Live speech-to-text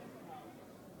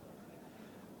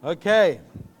Okay.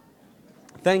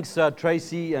 Thanks,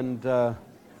 Tracy, and for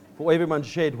everyone's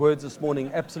shared words this morning.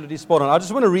 Absolutely spot on. I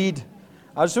just want to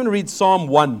read Psalm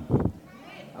 1.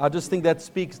 I just think that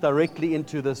speaks directly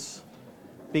into this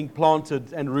being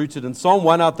planted and rooted. And Psalm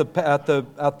 1 let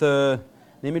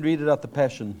me read it out the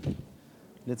Passion.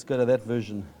 Let's go to that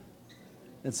version.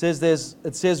 It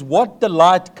says, what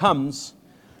delight comes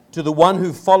to the one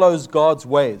who follows God's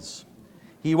ways.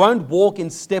 He won't walk in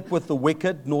step with the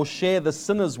wicked, nor share the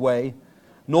sinner's way,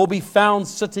 nor be found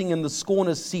sitting in the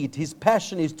scorner's seat. His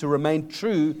passion is to remain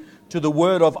true to the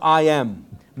word of I am,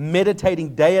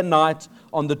 meditating day and night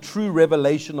on the true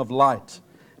revelation of light.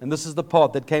 And this is the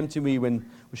part that came to me when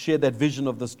we shared that vision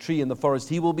of this tree in the forest.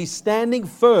 He will be standing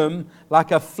firm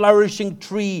like a flourishing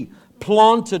tree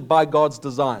planted by God's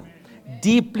design,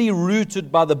 deeply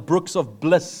rooted by the brooks of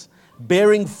bliss,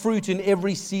 bearing fruit in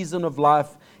every season of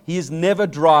life. He is never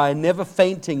dry, never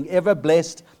fainting, ever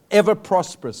blessed, ever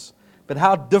prosperous. But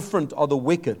how different are the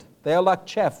wicked? They are like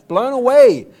chaff, blown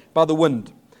away by the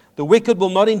wind. The wicked will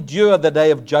not endure the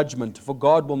day of judgment, for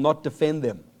God will not defend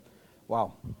them.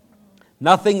 Wow.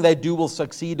 Nothing they do will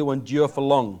succeed or endure for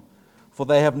long, for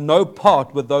they have no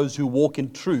part with those who walk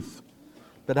in truth.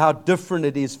 But how different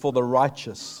it is for the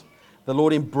righteous. The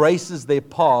Lord embraces their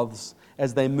paths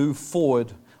as they move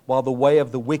forward, while the way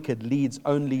of the wicked leads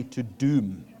only to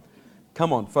doom.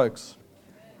 Come on, folks.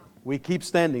 We keep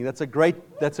standing. That's a great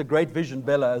vision,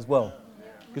 Bella, as well.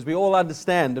 Because we all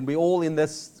understand and we all in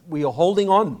this, we are holding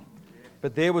on.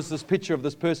 But there was this picture of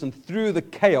this person through the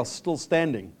chaos still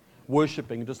standing,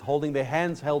 worshiping, just holding their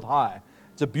hands held high.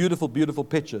 It's a beautiful, beautiful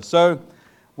picture. So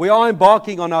we are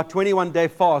embarking on our 21-day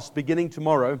fast beginning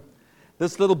tomorrow.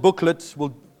 This little booklet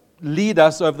will lead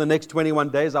us over the next 21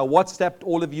 days. I WhatsApped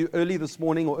all of you earlier this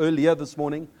morning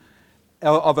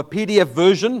of a PDF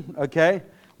version, okay?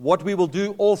 What we will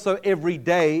do also every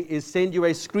day is send you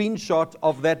a screenshot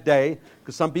of that day,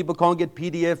 because some people can't get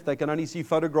PDF, they can only see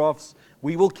photographs.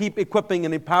 We will keep equipping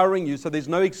and empowering you, so there's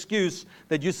no excuse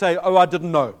that you say, oh, I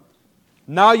didn't know.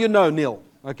 Now you know, Neil,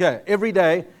 okay, every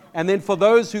day. And then for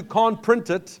those who can't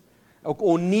print it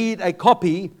or need a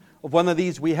copy of one of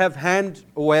these, we have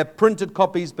printed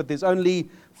copies, but there's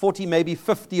only 40, maybe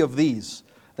 50 of these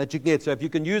that you can get. So if you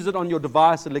can use it on your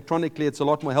device electronically, it's a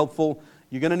lot more helpful.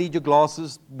 You're going to need your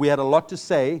glasses. We had a lot to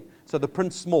say, so the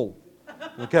print's small.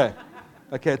 Okay,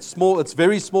 it's small. It's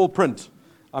very small print.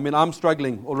 I mean, I'm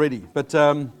struggling already. But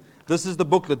this is the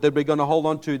booklet that we're going to hold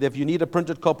on to. If you need a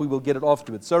printed copy, we'll get it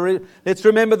afterwards. So let's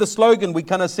remember the slogan we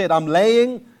kind of said. I'm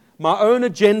laying my own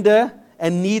agenda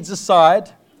and needs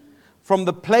aside. From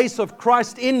the place of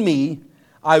Christ in me,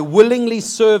 I willingly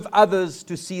serve others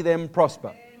to see them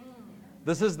prosper.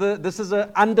 This is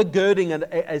a undergirding and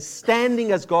a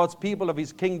standing as God's people of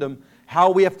His kingdom,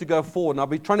 how we have to go forward. And I've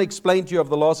been trying to explain to you over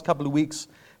the last couple of weeks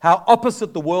how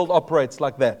opposite the world operates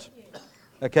like that.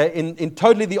 Okay, in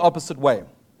totally the opposite way.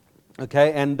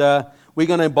 Okay, and we're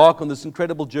going to embark on this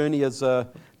incredible journey as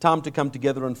time to come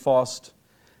together and fast.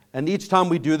 And each time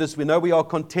we do this, we know we are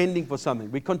contending for something.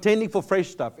 We're contending for fresh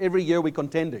stuff. Every year we're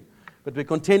contending. But we're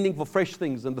contending for fresh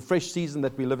things in the fresh season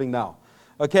that we're living now.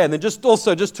 Okay, and then just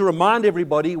to remind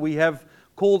everybody, we have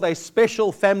called a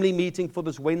special family meeting for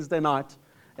this Wednesday night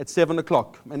at 7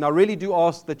 o'clock. And I really do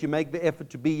ask that you make the effort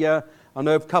to be here. I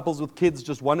know if couples with kids,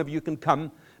 just one of you can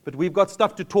come. But we've got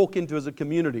stuff to talk into as a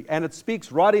community. And it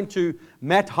speaks right into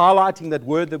Matt highlighting that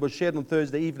word that was shared on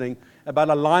Thursday evening about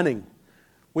aligning.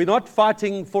 We're not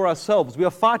fighting for ourselves. We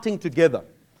are fighting together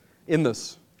in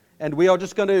this. And we're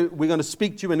going to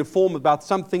speak to you and inform about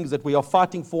some things that we are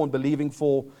fighting for and believing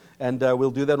for. And we'll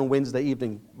do that on Wednesday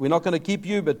evening. We're not going to keep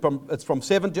you, but it's from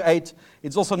 7 to 8.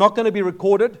 It's also not going to be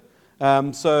recorded.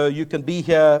 So you can be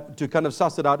here to kind of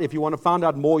suss it out. If you want to find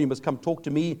out more, you must come talk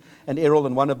to me and Errol,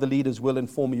 and one of the leaders will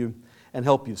inform you and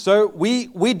help you. So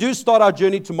we do start our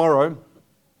journey tomorrow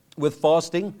with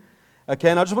fasting. Okay,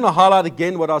 and I just want to highlight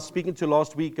again what I was speaking to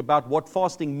last week about what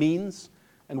fasting means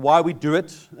and why we do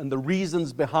it and the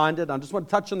reasons behind it. I just want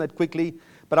to touch on that quickly.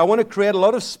 But I want to create a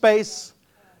lot of space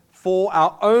for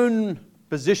our own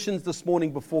positions this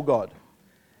morning before God.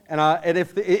 And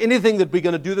if anything that we're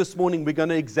going to do this morning, we're going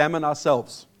to examine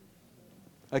ourselves.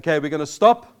 Okay, we're going to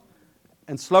stop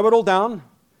and slow it all down.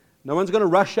 No one's going to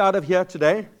rush out of here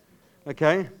today.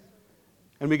 Okay,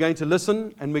 and we're going to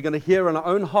listen and we're going to hear in our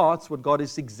own hearts what God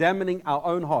is examining our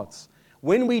own hearts.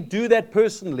 When we do that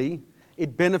personally,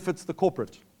 it benefits the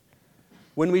corporate.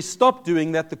 When we stop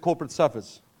doing that, the corporate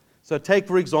suffers. So take,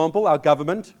 for example, our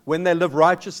government. When they live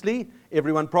righteously,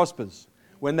 everyone prospers.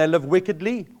 When they live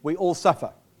wickedly, we all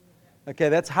suffer. Okay,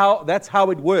 that's how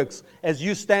it works as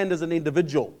you stand as an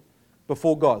individual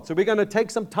before God. So we're going to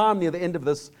take some time near the end of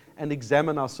this and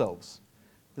examine ourselves.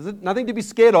 There's nothing to be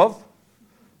scared of,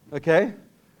 okay?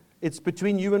 It's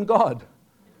between you and God.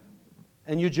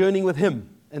 And you're journeying with Him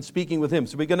and speaking with Him.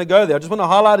 So we're going to go there. I just want to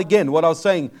highlight again what I was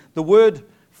saying. The word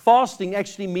fasting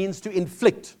actually means to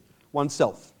inflict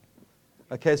oneself.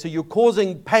 Okay, so you're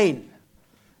causing pain,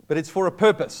 but it's for a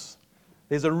purpose.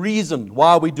 There's a reason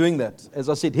why we're doing that. As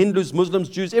I said, Hindus, Muslims,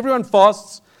 Jews, everyone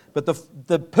fasts, but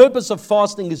the purpose of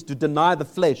fasting is to deny the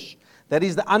flesh. That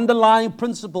is the underlying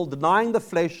principle, denying the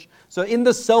flesh. So in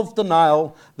the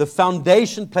self-denial, the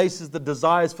foundation places the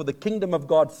desires for the kingdom of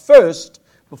God first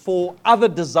before other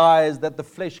desires that the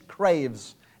flesh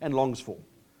craves and longs for.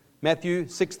 Matthew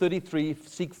 6:33,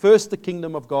 seek first the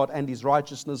kingdom of God and His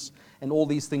righteousness, and all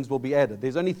these things will be added.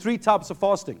 There's only 3 types of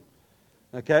fasting.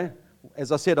 Okay?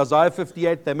 As I said, Isaiah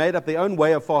 58, they made up their own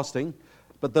way of fasting,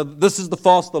 but this is the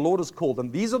fast the Lord has called.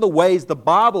 And these are the ways the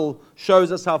Bible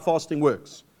shows us how fasting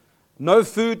works. No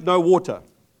food, no water.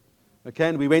 Okay,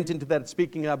 and we went into that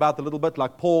speaking about a little bit,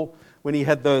 like Paul, when he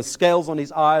had the scales on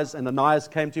his eyes, and Ananias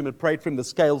came to him and prayed for him, the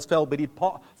scales fell, but he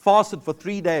fasted for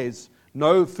 3 days,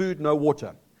 no food, no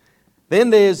water. Then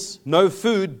there's no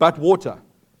food but water.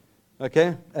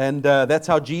 Okay, and that's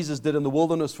how Jesus did in the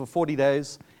wilderness for 40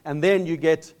 days. And then you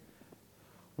get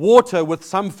water with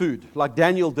some food, like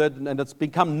Daniel did, and it's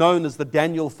become known as the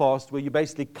Daniel fast, where you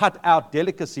basically cut out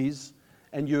delicacies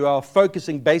and you are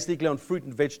focusing basically on fruit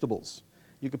and vegetables.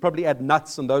 You could probably add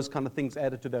nuts and those kind of things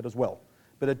added to that as well.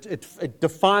 But it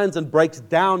defines and breaks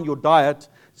down your diet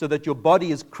so that your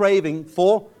body is craving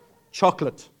for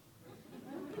chocolate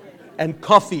and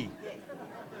coffee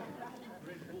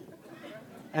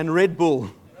and Red Bull.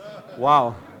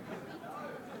 Wow.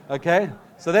 Okay?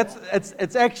 So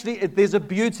it's actually, there's a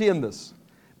beauty in this.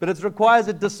 But it requires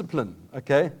a discipline.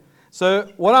 Okay?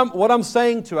 So what I'm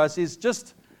saying to us is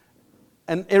just,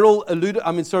 and Tino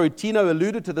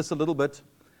alluded to this a little bit,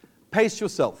 pace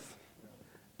yourself.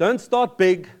 Don't start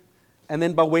big, and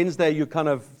then by Wednesday you kind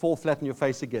of fall flat on your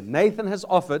face again. Nathan has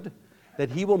offered that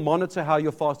he will monitor how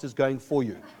your fast is going for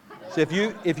you. So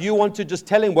if you want to just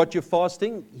tell him what you're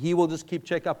fasting, he will just keep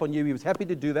check up on you. He was happy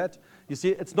to do that. You see,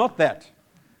 it's not that.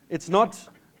 It's not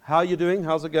how you're doing,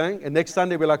 how's it going? And next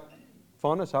Sunday we're like,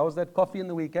 Farnes, how was that coffee in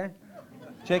the week, eh?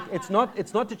 Check. It's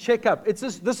not to check up. It's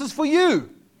just, this is for you.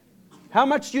 How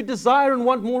much you desire and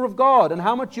want more of God, and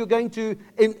how much you're going to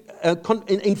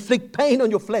inflict pain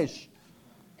on your flesh.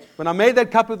 When I made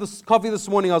that cup of this coffee this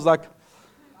morning, I was like,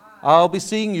 I'll be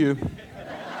seeing you.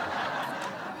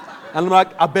 And I'm like,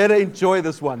 I better enjoy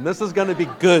this one. This is going to be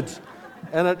good.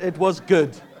 And it was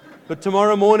good. But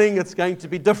tomorrow morning, it's going to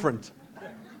be different.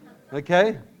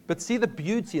 Okay? But see the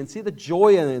beauty and see the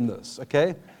joy in this.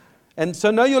 Okay? And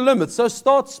so know your limits. So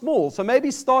start small. So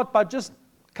maybe start by just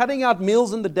cutting out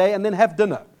meals in the day and then have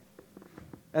dinner.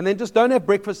 And then just don't have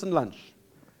breakfast and lunch.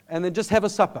 And then just have a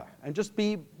supper. And just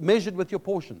be measured with your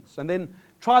portions. And then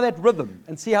try that rhythm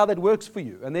and see how that works for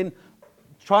you. And then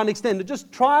try and extend it.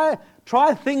 Just try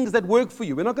things that work for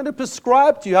you. We're not going to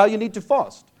prescribe to you how you need to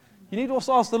fast. You need to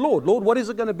also ask the Lord, what is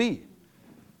it going to be?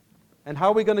 And how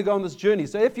are we going to go on this journey?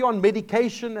 So if you're on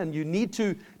medication and you need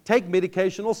to take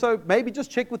medication, also maybe just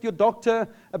check with your doctor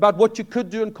about what you could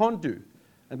do and can't do.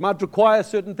 It might require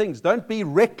certain things. Don't be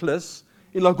reckless.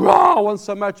 You're like, I want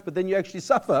so much, but then you actually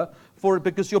suffer for it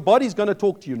because your body's going to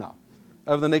talk to you now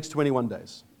over the next 21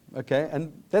 days. Okay?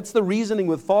 And that's the reasoning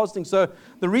with fasting. So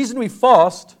the reason we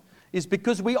fast is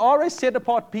because we are a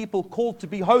set-apart people called to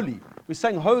be holy. We're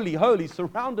saying holy, holy,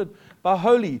 surrounded by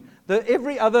holy.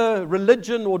 Every other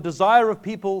religion or desire of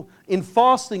people in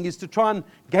fasting is to try and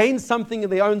gain something in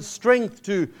their own strength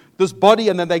to this body,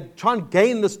 and then they try and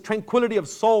gain this tranquility of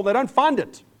soul. They don't find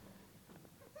it.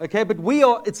 Okay, but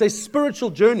it's a spiritual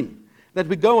journey that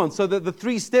we go on. So the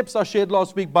 3 steps I shared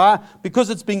last week, because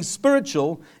it's being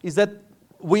spiritual, is that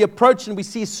we approach and we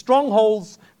see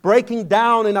strongholds breaking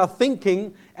down in our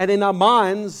thinking and in our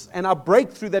minds, and our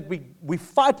breakthrough that we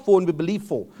fight for and we believe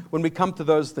for when we come to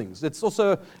those things. It's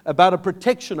also about a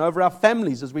protection over our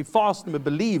families as we fast and we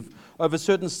believe over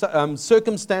certain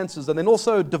circumstances, and then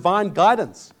also divine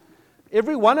guidance.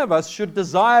 Every one of us should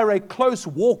desire a close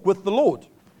walk with the Lord.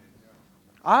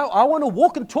 I want to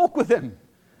walk and talk with Him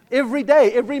every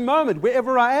day, every moment,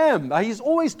 wherever I am. He's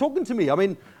always talking to me. I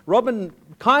mean, Robin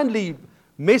kindly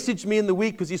messaged me in the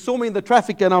week because he saw me in the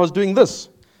traffic and I was doing this.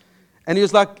 And he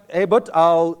was like, hey, but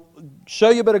I'll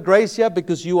show you a bit of grace here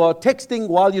because you are texting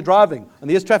while you're driving. And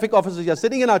there's traffic officers here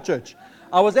sitting in our church.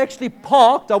 I was actually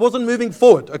parked. I wasn't moving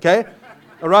forward, okay?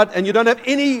 All right? And you don't have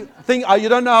anything. You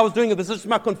don't know I was doing it. This is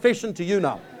my confession to you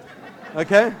now,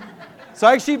 okay? So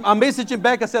actually, I messaged him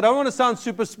back. I said, I don't want to sound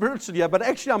super spiritual here, but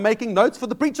actually I'm making notes for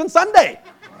the preach on Sunday.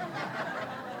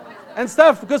 And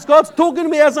stuff, because God's talking to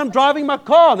me as I'm driving my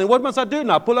car. Then what must I do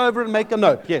now? Pull over and make a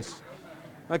note. Yes.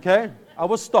 Okay? I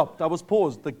was stopped. I was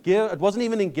paused. The gear, it wasn't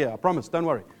even in gear. I promise. Don't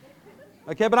worry.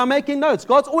 Okay, but I'm making notes.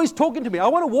 God's always talking to me. I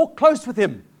want to walk close with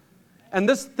Him. And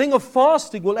this thing of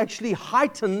fasting will actually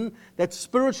heighten that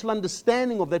spiritual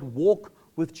understanding of that walk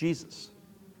with Jesus.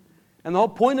 And the whole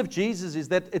point of Jesus is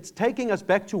that it's taking us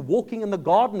back to walking in the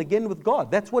garden again with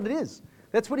God. That's what it is.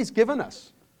 That's what He's given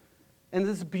us. And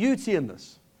there's beauty in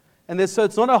this. And so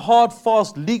it's not a hard,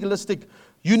 fast, legalistic,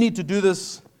 you need to do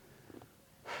this.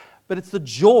 But it's the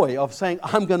joy of saying,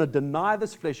 I'm going to deny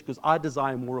this flesh because I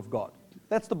desire more of God.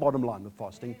 That's the bottom line of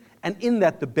fasting. And in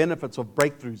that, the benefits of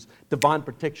breakthroughs, divine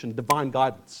protection, divine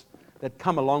guidance that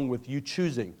come along with you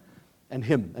choosing and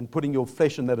Him and putting your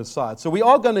flesh in that aside. So we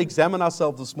are going to examine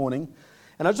ourselves this morning.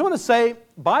 And I just want to say,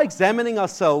 by examining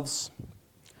ourselves,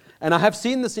 and I have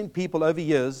seen this in people over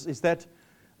years, is that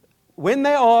when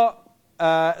they are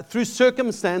through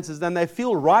circumstances and they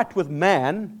feel right with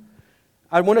man,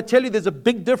 I want to tell you there's a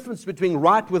big difference between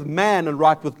right with man and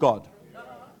right with God.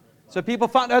 So people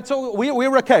find, that's all,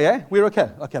 we're okay, eh? We're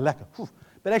okay. Okay, lekker.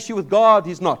 But actually with God,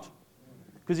 He's not.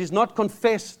 Because He's not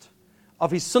confessed of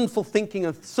his sinful thinking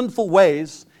and sinful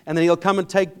ways, and then He'll come and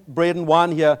take bread and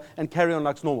wine here and carry on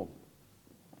like it's normal.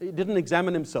 He didn't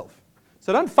examine himself.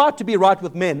 So don't fight to be right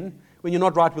with men when you're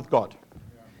not right with God.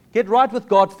 Get right with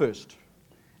God first.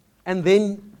 And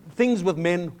then things with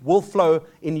men will flow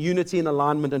in unity and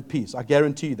alignment and peace. I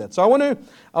guarantee you that. So I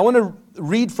want to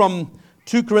read from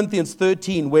 2 Corinthians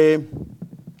 13, where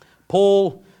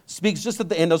Paul speaks just at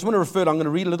the end. I just want to refer, I'm going to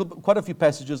read quite a few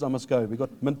passages. I must go. We've got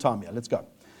mid-time here. Let's go.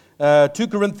 2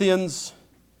 Corinthians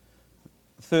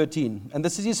 13. And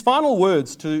this is his final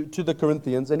words to the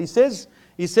Corinthians. And he says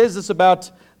this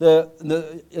about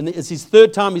and it's his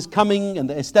third time he's coming, and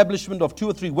the establishment of 2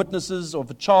 or 3 witnesses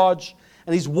of a charge.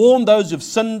 And he's warned those who've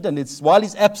sinned, and while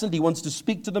he's absent, he wants to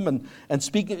speak to them and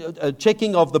speak,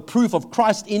 checking of the proof of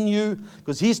Christ in you,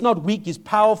 because he's not weak, he's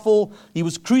powerful. He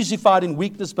was crucified in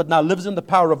weakness, but now lives in the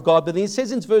power of God. But then he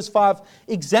says in verse 5,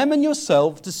 examine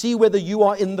yourself to see whether you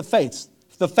are in the faith.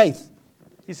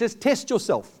 He says, test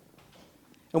yourself.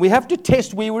 And we have to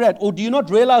test where we're at. Or do you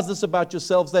not realize this about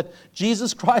yourselves, that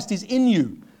Jesus Christ is in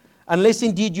you? Unless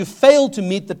indeed you fail to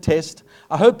meet the test,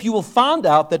 I hope you will find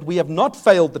out that we have not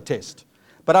failed the test.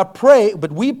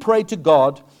 But we pray to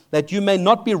God that you may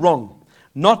not be wrong,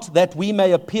 not that we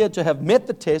may appear to have met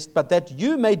the test, but that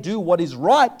you may do what is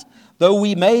right, though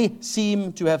we may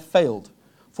seem to have failed.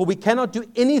 For we cannot do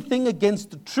anything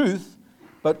against the truth,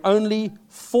 but only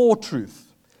for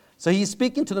truth. So he's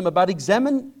speaking to them about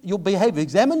examine your behavior,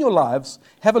 examine your lives,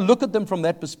 have a look at them from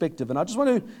that perspective. And I just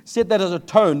want to set that as a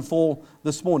tone for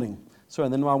this morning. So,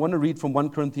 and then I want to read from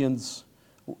 1 Corinthians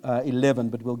 11,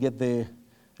 but we'll get there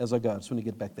as I go. I just want to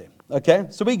get back there. Okay?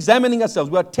 So we're examining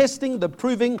ourselves. We are testing the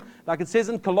proving, like it says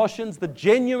in Colossians, the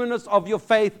genuineness of your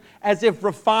faith as if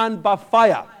refined by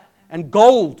fire, and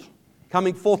gold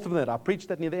coming forth from it. I preached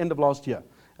that near the end of last year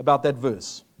about that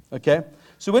verse. Okay?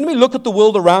 So when we look at the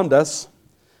world around us,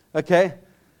 okay,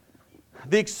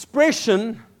 the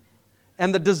expression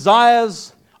and the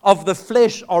desires of the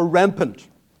flesh are rampant.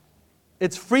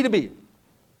 It's free to be.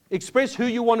 Express who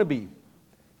you want to be.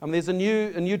 There's a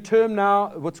new term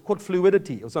now, what's called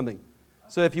fluidity or something.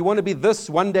 So if you want to be this,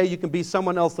 one day you can be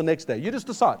someone else the next day. You just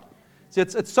decide. See,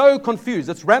 it's so confused.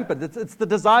 It's rampant. It's the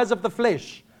desires of the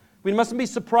flesh. We mustn't be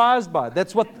surprised by it.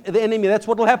 That's what the enemy, that's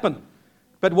what will happen.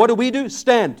 But what do?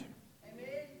 Stand.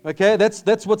 Okay,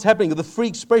 that's what's happening. The free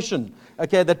expression,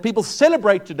 okay, that people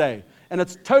celebrate today. And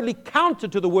it's totally counter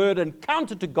to the Word and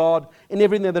counter to God in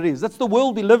everything that is. That's the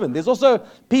world we live in. There's also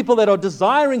people that are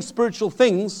desiring spiritual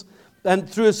things, and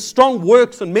through strong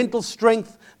works and mental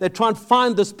strength, they try and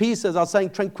find this peace, as I was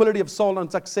saying, tranquility of soul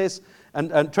and success,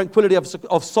 and tranquility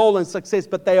of soul and success,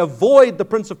 but they avoid the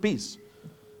Prince of Peace.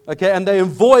 Okay, and they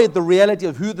avoid the reality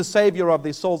of who the Savior of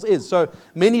their souls is. So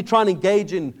many try and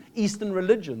engage in Eastern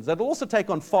religions that will also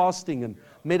take on fasting and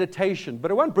meditation,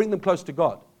 but it won't bring them close to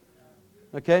God.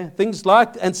 Okay, things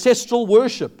like ancestral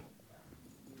worship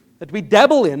that we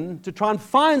dabble in to try and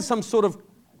find some sort of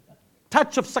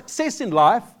touch of success in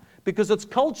life, because it's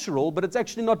cultural, but it's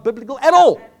actually not biblical at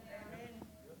all.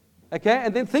 Okay,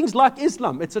 and then things like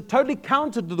Islam. It's a totally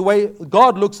counter to the way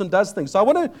God looks and does things. So I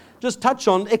want to just touch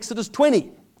on Exodus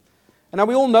 20. And now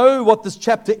we all know what this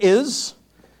chapter is,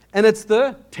 and it's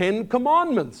the 10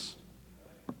 Commandments.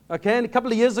 Okay, and a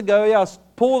couple of years ago, I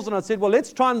paused and I said, well,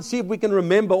 let's try and see if we can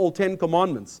remember all 10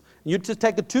 Commandments. You just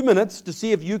take 2 minutes to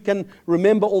see if you can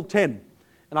remember all 10.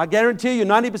 And I guarantee you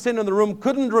 90% in the room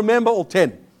couldn't remember all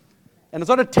 10. And it's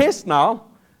not a test now,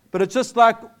 but it's just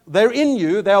like they're in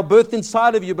you, they are birthed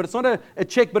inside of you, but it's not a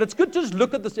check. But it's good to just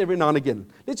look at this every now and again.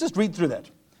 Let's just read through that.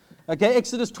 Okay,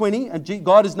 Exodus 20, and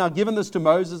God has now given this to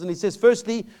Moses, and he says,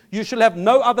 firstly, you shall have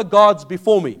no other gods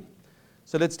before me.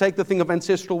 So let's take the thing of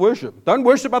ancestral worship. Don't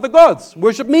worship other gods,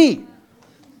 worship me.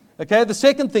 Okay, the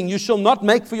second thing, you shall not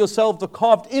make for yourself the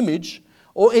carved image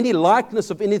or any likeness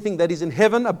of anything that is in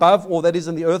heaven above, or that is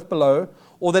in the earth below,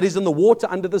 or that is in the water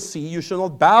under the sea. You shall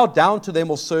not bow down to them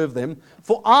or serve them.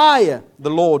 For I, the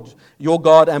Lord your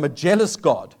God, am a jealous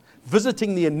God,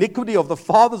 visiting the iniquity of the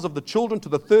fathers of the children to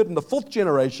the third and the fourth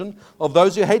generation of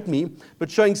those who hate me, but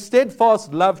showing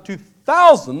steadfast love to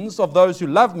thousands of those who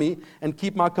love me and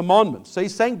keep my commandments. So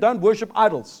he's saying, don't worship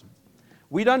idols.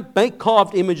 We don't make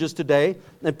carved images today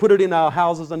and put it in our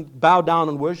houses and bow down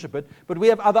and worship it, but we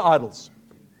have other idols.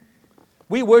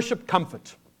 We worship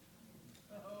comfort.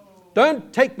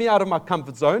 Don't take me out of my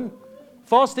comfort zone.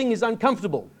 Fasting is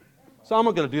uncomfortable, so I'm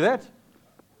not going to do that.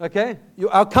 Okay?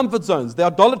 Our comfort zones, the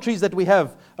idolatries that we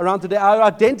have around today, our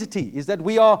identity is that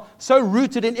we are so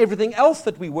rooted in everything else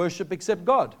that we worship except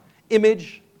God.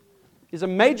 Image is a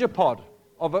major part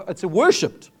of it's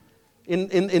worshipped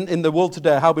in the world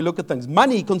today, how we look at things.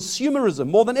 Money, consumerism,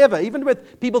 more than ever. Even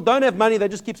with people don't have money, they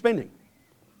just keep spending.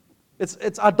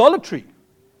 It's idolatry.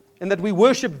 And that we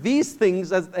worship these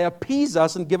things as they appease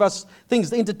us and give us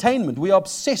things, the entertainment. We are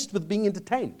obsessed with being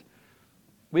entertained.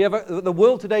 The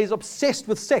world today is obsessed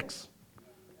with sex.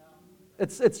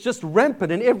 It's just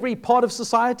rampant in every part of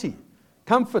society.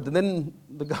 Comfort. And then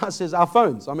the guy says, our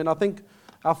phones. I mean, I think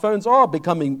our phones are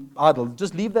becoming idle.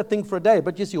 Just leave that thing for a day.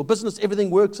 But yes, your business, everything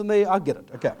works in there. I get it.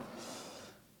 Okay.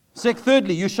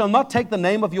 Thirdly, you shall not take the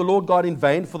name of your Lord God in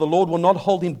vain, for the Lord will not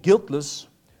hold him guiltless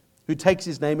who takes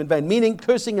his name in vain. Meaning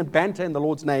cursing and banter in the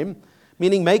Lord's name.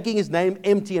 Meaning making his name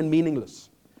empty and meaningless.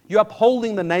 You're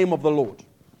upholding the name of the Lord.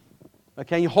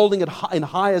 Okay, you're holding it in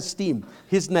high esteem.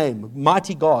 His name,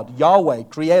 mighty God, Yahweh,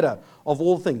 creator of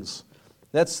all things.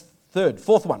 That's third.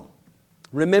 Fourth one,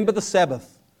 remember the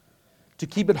Sabbath, to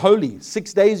keep it holy.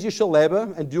 6 days you shall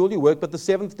labor and do all your work, but the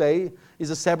seventh day is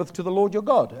a Sabbath to the Lord your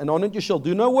God. And on it you shall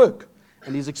do no work.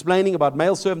 And he's explaining about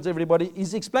male servants, everybody.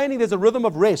 He's explaining there's a rhythm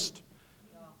of rest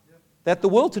that the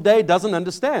world today doesn't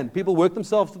understand. People work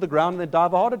themselves to the ground and then die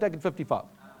of a heart attack at 55.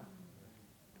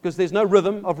 Because there's no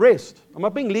rhythm of rest. I'm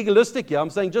not being legalistic here.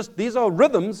 I'm saying just these are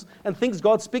rhythms and things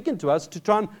God's speaking to us to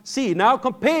try and see. Now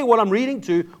compare what I'm reading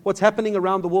to what's happening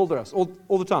around the world around us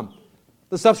all the time.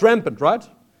 The stuff's rampant, right?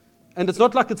 And it's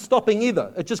not like it's stopping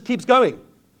either. It just keeps going.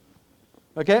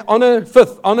 Okay?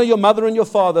 Fifth, honor your mother and your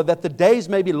father, that the days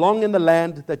may be long in the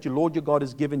land that your Lord your God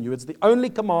has given you. It's the only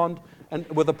command and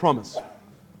with a promise.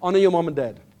 Honor your mom and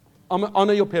dad.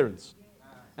 Honor your parents.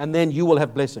 And then you will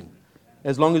have blessing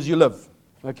as long as you live.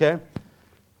 Okay?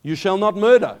 You shall not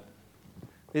murder.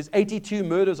 There's 82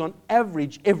 murders on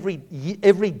average every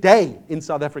day in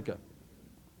South Africa.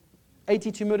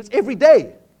 82 murders every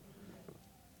day.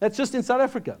 That's just in South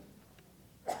Africa.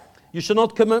 You shall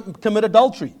not commit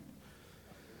adultery.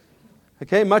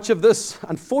 Okay, much of this,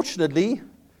 unfortunately,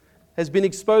 has been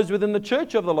exposed within the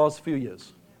church over the last few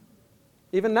years.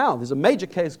 Even now, there's a major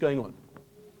case going on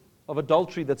of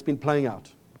adultery that's been playing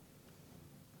out.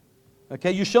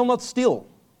 Okay, you shall not steal.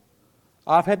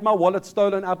 I've had my wallet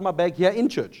stolen out my bag here in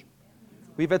church.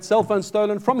 We've had cell phones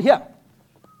stolen from here.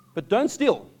 But don't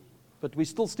steal. But we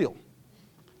still steal.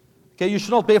 Okay, you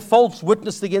should not bear false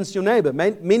witness against your neighbor.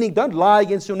 Meaning, don't lie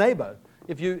against your neighbor.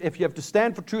 If you have to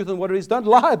stand for truth and what it is, don't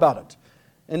lie about it.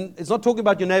 And it's not talking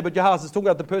about your neighbor at your house. It's talking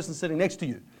about the person sitting next to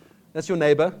you. That's your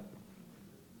neighbor.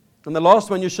 And the last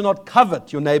one, you should not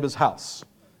covet your neighbor's house.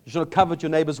 You should not covet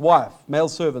your neighbor's wife, male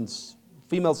servants,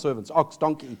 female servants, ox,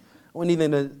 donkey, or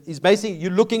anything. He's basically, you're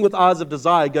looking with eyes of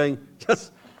desire going, yes,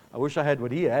 I wish I had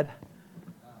what he had.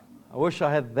 I wish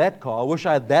I had that car. I wish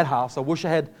I had that house. I wish I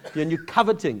had, and you're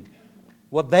coveting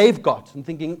what they've got and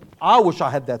thinking, I wish I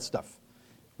had that stuff.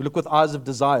 We look with eyes of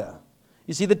desire.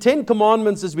 You see, the 10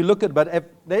 Commandments, as we look at, but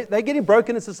they're getting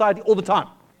broken in society all the time.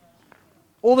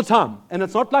 All the time. And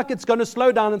it's not like it's going to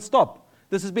slow down and stop.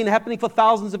 This has been happening for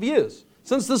thousands of years.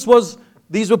 Since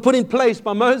these were put in place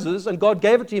by Moses, and God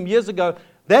gave it to him years ago,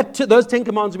 those 10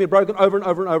 Commandments have been broken over and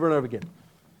over and over and over again.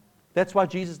 That's why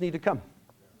Jesus needed to come.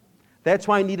 That's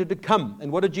why he needed to come.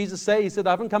 And what did Jesus say? He said,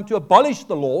 I haven't come to abolish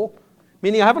the law,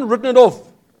 meaning I haven't written it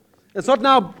off. It's not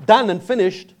now done and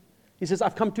finished. He says,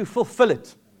 I've come to fulfill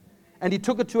it. And he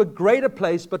took it to a greater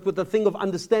place, but with the thing of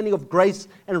understanding of grace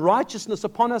and righteousness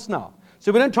upon us now.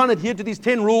 So we don't try and adhere to these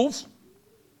 10 rules.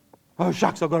 Oh,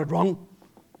 shucks, I got it wrong.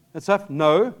 And stuff.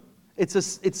 No.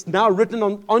 It's now written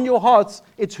on your hearts.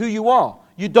 It's who you are.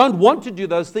 You don't want to do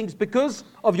those things because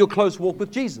of your close walk with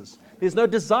Jesus. There's no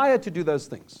desire to do those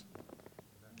things.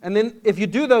 And then if you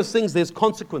do those things, there's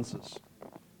consequences.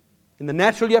 In the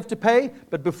natural, you have to pay,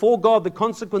 but before God, the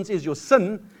consequence is your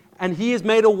sin, and He has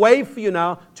made a way for you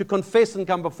now to confess and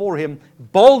come before Him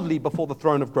boldly before the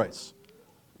throne of grace.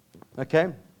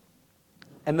 Okay?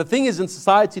 And the thing is, in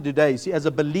society today, see, as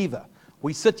a believer,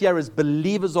 we sit here as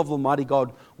believers of Almighty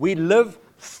God. We live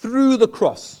through the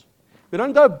cross. We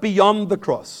don't go beyond the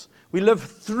cross. We live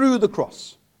through the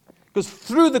cross. Because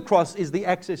through the cross is the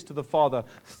access to the Father.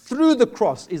 Through the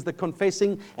cross is the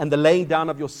confessing and the laying down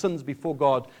of your sins before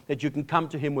God, that you can come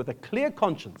to Him with a clear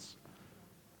conscience,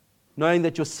 knowing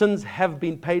that your sins have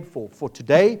been paid for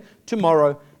today,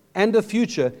 tomorrow, and the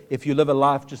future, if you live a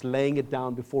life just laying it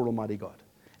down before Almighty God.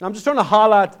 And I'm just trying to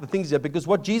highlight the things here, because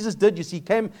what Jesus did, you see, He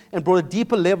came and brought a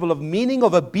deeper level of meaning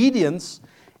of obedience.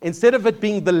 Instead of it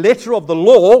being the letter of the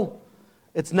law,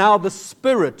 it's now the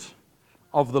spirit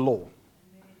of the law.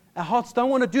 Our hearts don't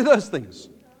want to do those things.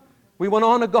 We want to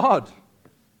honor God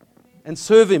and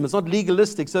serve Him. It's not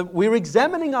legalistic. So we're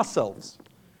examining ourselves.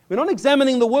 We're not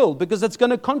examining the world, because it's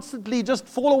going to constantly just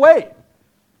fall away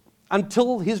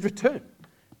until His return.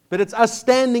 But it's us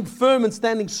standing firm and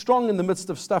standing strong in the midst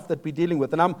of stuff that we're dealing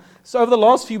with. And I'm so over the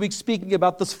last few weeks speaking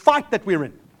about this fight that we're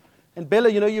in. And Bella,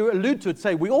 you allude to it,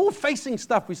 say, we're all facing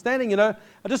stuff. We're standing, I'll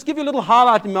just give you a little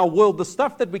highlight in our world, the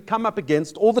stuff that we come up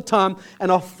against all the time and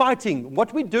are fighting.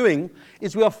 What we're doing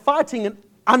is we are fighting an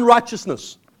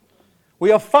unrighteousness.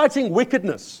 We are fighting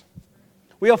wickedness.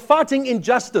 We are fighting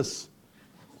injustice.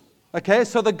 Okay,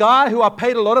 so the guy who I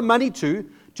paid a lot of money to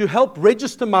help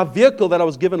register my vehicle that I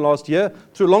was given last year,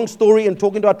 through a long story and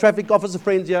talking to our traffic officer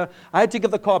friends here, I had to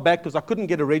give the car back because I couldn't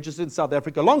get it registered in South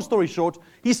Africa. Long story short,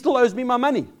 he still owes me my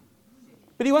money.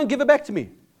 But he won't give it back to me.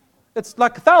 It's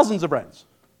like thousands of rands.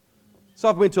 So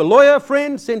I went to a lawyer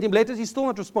friend, sent him letters. He's still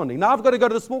not responding. Now I've got to go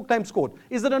to the small claims court.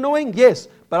 Is it annoying? Yes.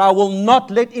 But I will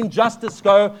not let injustice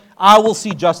go. I will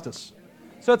see justice.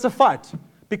 So it's a fight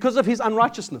because of his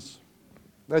unrighteousness.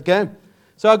 Okay?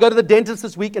 So I go to the dentist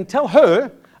this week and tell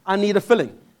her I need a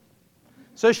filling.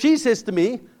 So she says to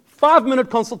me, 5-minute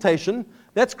consultation.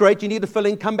 That's great. You need a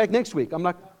filling. Come back next week. I'm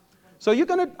like, so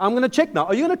I'm going to check now.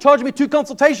 Are you going to charge me 2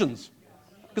 consultations?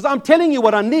 Because I'm telling you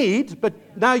what I need, but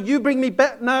now you bring me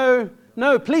back. No,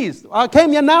 please. I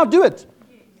came here now, do it.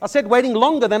 I said waiting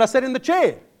longer than I sat in the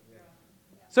chair.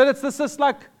 So it's this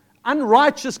like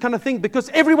unrighteous kind of thing, because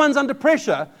everyone's under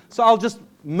pressure. So I'll just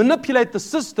manipulate the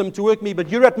system to work me, but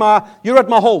you're at my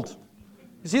hold.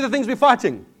 You see the things we're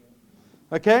fighting?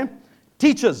 Okay?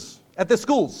 Teachers at their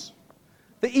schools,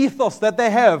 the ethos that they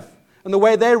have and the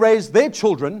way they raise their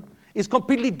children is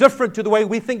completely different to the way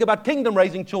we think about kingdom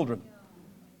raising children.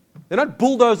 They don't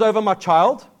bulldoze over my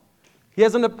child. He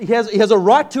has a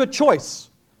right to a choice.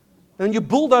 And you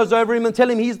bulldoze over him and tell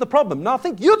him he's the problem. Now I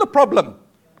think you're the problem.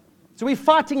 So we're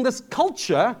fighting this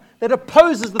culture that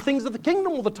opposes the things of the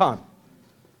kingdom all the time.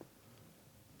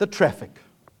 The traffic.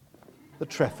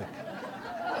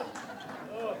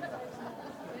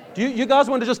 Do you guys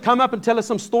want to just come up and tell us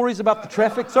some stories about the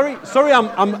traffic? Sorry,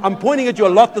 I'm pointing at you a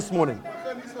lot this morning.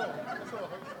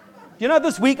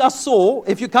 This week I saw,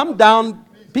 if you come down,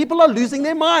 people are losing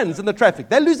their minds in the traffic.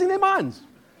 They're losing their minds.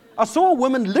 I saw a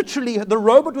woman, literally, the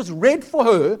robot was red for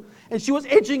her, and she was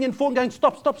edging and forward, going,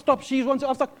 stop. I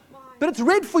was like, but it's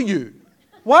red for you.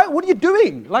 Why? What are you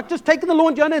doing? Like, just taking the law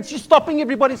into your hands. She's stopping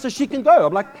everybody so she can go.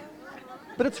 I'm like,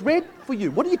 but it's red for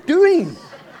you. What are you doing?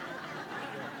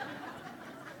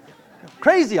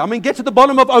 Crazy. I mean, get to the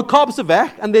bottom of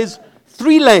Okabsevach, and there's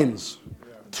 3 lanes.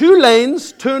 2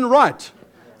 lanes turn right.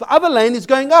 The other lane is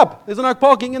going up. There's no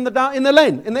parking in the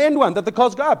lane, in the end one, that the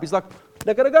cars go up. He's like,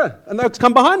 they got to go. And they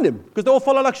come behind him because they all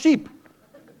follow like sheep.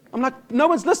 I'm like, no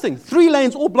one's listening. 3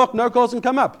 lanes all blocked, no cars can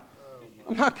come up.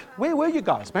 I'm like, where were you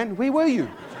guys, man? Where were you?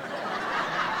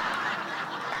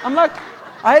 I'm like,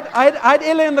 I had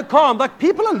Ella in the car. I'm like,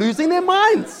 people are losing their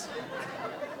minds.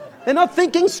 They're not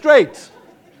thinking straight.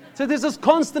 So there's this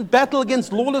constant battle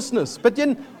against lawlessness. But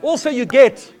then also you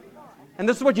get, and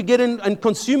this is what you get in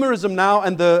consumerism now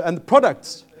and the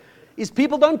products, is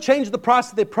people don't change the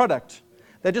price of their product.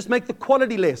 They just make the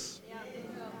quality less.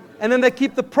 And then they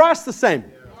keep the price the same.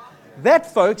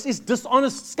 That, folks, is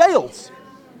dishonest scales.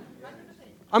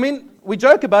 I mean, we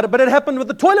joke about it, but it happened with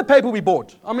the toilet paper we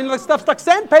bought. I mean, like stuff's like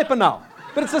sandpaper now,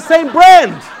 but it's the same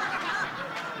brand.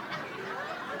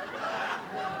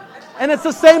 And it's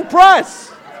the same price.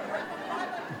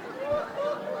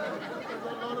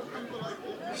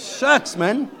 Shucks,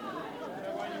 man.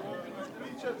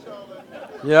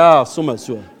 Yeah,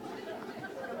 so.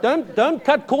 Don't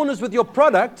cut corners with your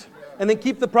product and then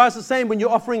keep the price the same when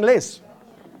you're offering less.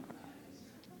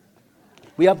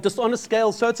 We have dishonest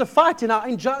scales, so it's a fight in our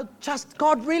just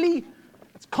God really,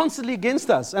 it's constantly against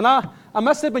us. And I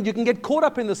must admit, you can get caught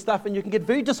up in this stuff and you can get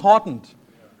very disheartened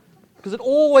because it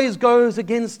always goes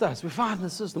against us. We fight in the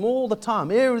system all the time,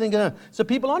 everything. So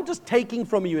people aren't just taking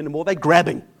from you anymore, they're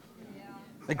grabbing.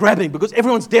 They're grabbing because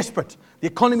everyone's desperate. The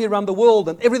economy around the world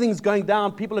and everything's going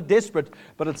down. People are desperate,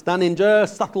 but it's done in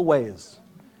just subtle ways.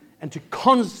 And to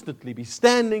constantly be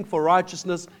standing for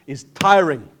righteousness is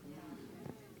tiring.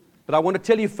 But I want to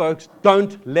tell you folks,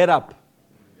 don't let up.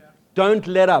 Don't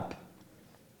let up.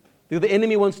 The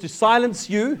enemy wants to silence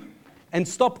you and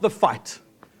stop the fight.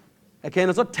 Okay, and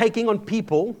it's not taking on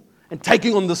people and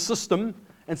taking on the system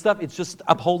and stuff. It's just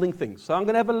upholding things. So I'm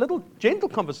going to have a little gentle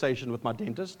conversation with my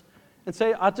dentist and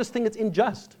say, I just think it's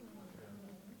unjust.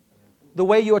 The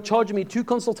way you are charging me 2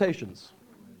 consultations.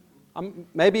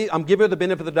 Maybe I'm giving her the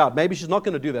benefit of the doubt. Maybe she's not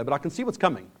going to do that, but I can see what's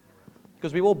coming.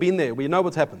 Because we've all been there. We know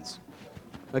what happens.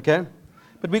 Okay?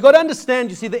 But we've got to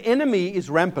understand, you see, the enemy is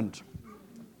rampant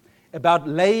about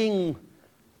laying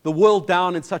the world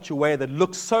down in such a way that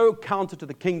looks so counter to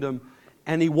the kingdom,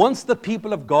 and he wants the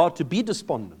people of God to be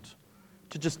despondent,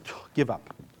 to just give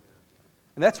up.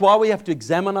 And that's why we have to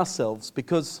examine ourselves,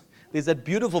 because there's that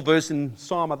beautiful verse in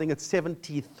Psalm, I think it's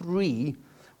 73,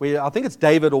 where I think it's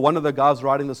David or one of the guys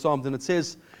writing the Psalms, and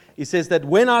he says that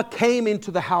when I came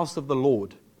into the house of the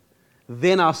Lord,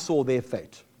 then I saw their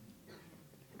fate.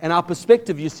 And our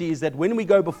perspective, you see, is that when we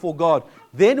go before God,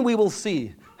 then we will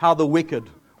see how the wicked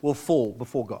will fall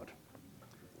before God.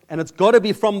 And it's got to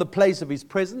be from the place of His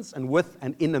presence and with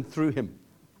and in and through Him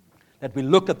that we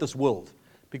look at this world.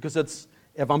 Because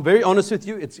if I'm very honest with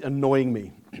you, it's annoying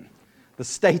me. The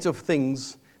state of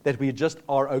things that we just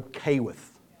are okay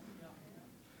with.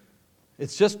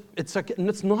 It's okay, and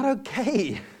it's not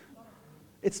okay.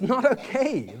 It's not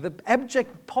okay. The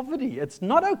abject poverty, it's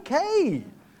not okay.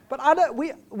 But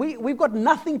we've got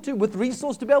nothing with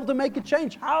resource to be able to make a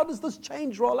change. How does this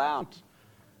change roll out?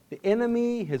 The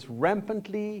enemy has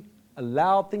rampantly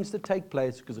allowed things to take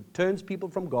place because it turns people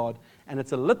from God, and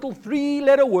it's a little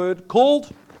 3-letter word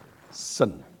called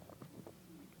sin.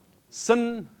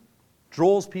 Sin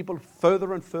draws people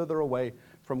further and further away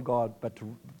from God, but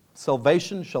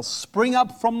salvation shall spring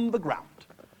up from the ground,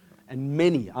 and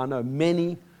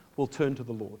many will turn to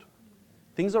the Lord.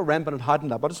 Things are rampant and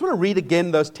heightened up. I just want to read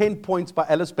again those 10 points by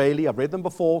Alice Bailey. I've read them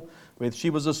before. Where she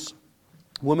was this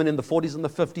woman in the 40s and the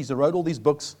 50s who wrote all these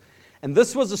books. And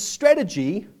this was a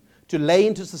strategy to lay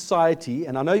into society.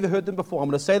 And I know you've heard them before. I'm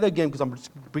going to say that again because I'm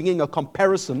just bringing a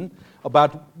comparison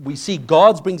about we see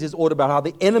God brings His order, about how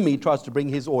the enemy tries to bring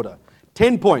his order.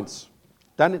 10 points,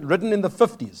 written in the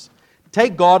 50s.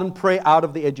 Take God and pray out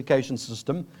of the education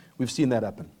system. We've seen that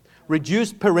happen.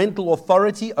 Reduce parental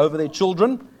authority over their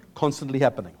children. Constantly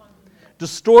happening.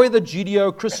 Destroy the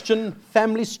Judeo-Christian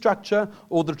family structure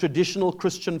or the traditional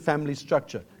Christian family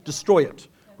structure. Destroy it.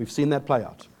 We've seen that play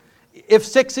out. If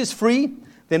sex is free,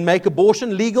 then make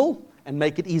abortion legal and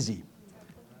make it easy.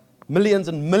 Millions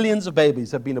and millions of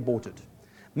babies have been aborted.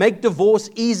 Make divorce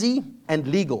easy and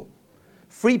legal.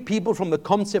 Free people from the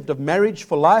concept of marriage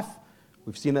for life.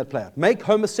 We've seen that play out. Make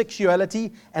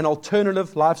homosexuality an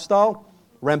alternative lifestyle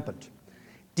rampant.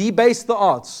 Debase the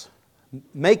arts.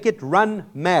 Make it run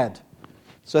mad.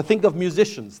 So think of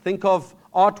musicians, think of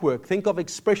artwork, think of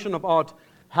expression of art,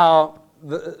 how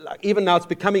even now it's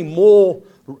becoming more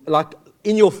like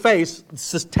in your face,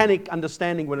 satanic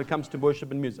understanding when it comes to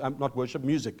worship and music. Not worship,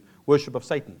 music, worship of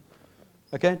Satan.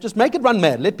 Okay, just make it run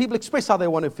mad. Let people express how they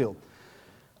want to feel.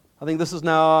 I think this is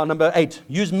now number 8.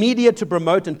 Use media to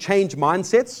promote and change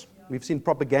mindsets. We've seen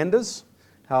propagandas,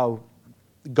 how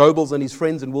Goebbels and his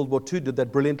friends in World War II did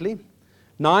that brilliantly.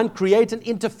 9, create an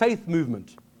interfaith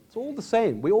movement. It's all the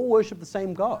same. We all worship the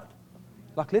same God.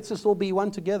 Like, let's just all be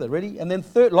one together. Ready? And then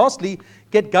lastly,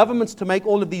 get governments to make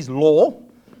all of these law.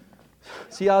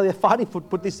 See how they're fighting for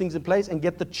put these things in place, and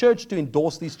get the church to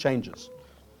endorse these changes.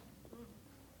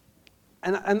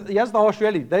 And here's the harsh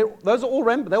reality. Those are all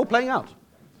they're all playing out.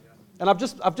 And I've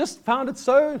just found it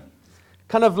so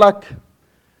kind of like,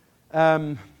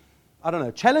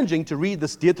 challenging to read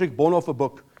this Dietrich Bonhoeffer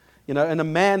book. And a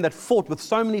man that fought with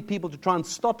so many people to try and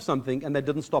stop something, and they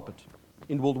didn't stop it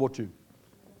in World War II.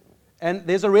 And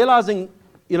there's a realizing,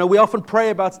 we often pray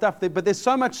about stuff, but there's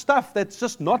so much stuff that's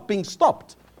just not being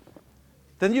stopped.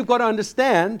 Then you've got to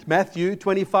understand Matthew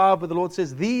 25, where the Lord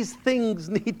says, these things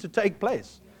need to take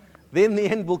place. Then the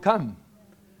end will come.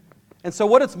 And so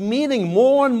what it's meaning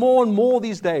more and more and more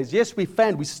these days, yes, we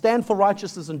stand for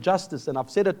righteousness and justice, and I've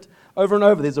said it over and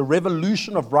over, there's a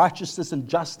revolution of righteousness and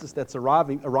justice that's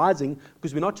arising,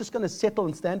 because we're not just going to settle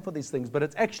and stand for these things, but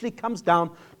it actually comes down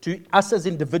to us as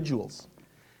individuals.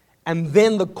 and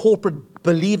then the corporate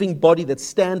believing body that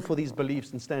stand for these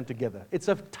beliefs and stand together. It's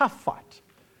a tough fight,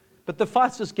 but the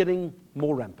fight's just getting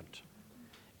more rampant.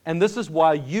 And this is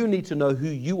why you need to know who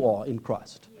you are in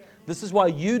Christ. This is why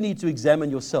you need to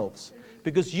examine yourselves,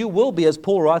 because you will be, as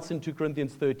Paul writes in 2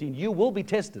 Corinthians 13, you will be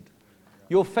tested.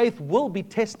 Your faith will be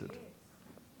tested.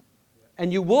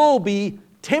 And you will be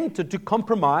tempted to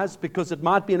compromise, because it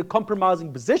might be in a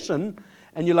compromising position,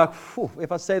 and you're like,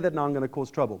 if I say that now, I'm going to cause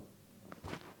trouble.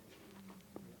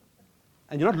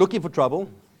 And you're not looking for trouble.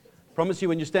 I promise you,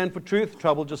 when you stand for truth,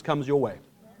 trouble just comes your way.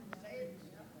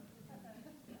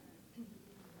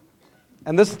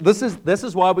 And this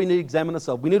is why we need to examine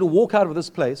ourselves. We need to walk out of this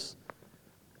place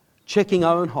checking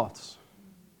our own hearts,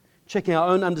 checking our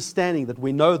own understanding that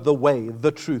we know the way,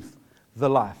 the truth, the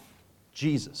life,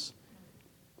 Jesus.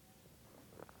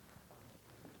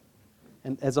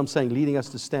 And as I'm saying, leading us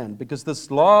to stand. Because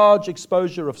this large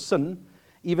exposure of sin,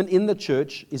 even in the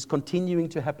church, is continuing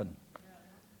to happen.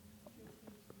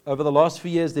 Over the last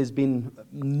few years, there's been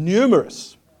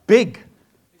numerous big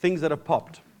things that have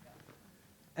popped.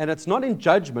 And it's not in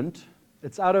judgment.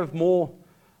 It's out of more,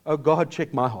 oh God,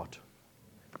 check my heart.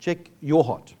 Check your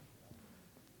heart.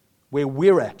 Where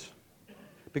we're at.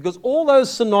 Because all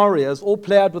those scenarios all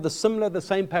play out with the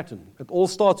same pattern. It all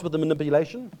starts with the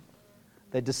manipulation.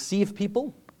 They deceive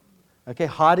people. Okay,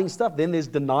 hiding stuff. Then there's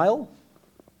denial.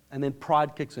 And then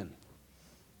pride kicks in.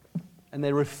 And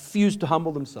they refuse to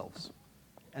humble themselves.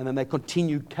 And then they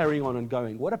continue carrying on and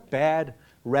going. What a bad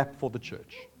rap for the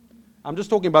church. I'm just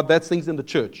talking about that's things in the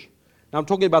church. Now I'm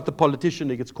talking about the politician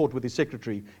who gets caught with his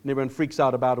secretary and everyone freaks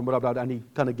out about him, and he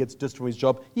kind of gets dissed from his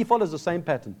job. He follows the same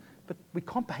pattern. But we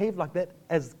can't behave like that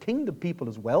as kingdom people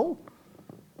as well.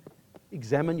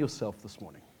 Examine yourself this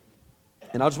morning.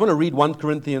 And I just want to read 1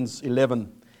 Corinthians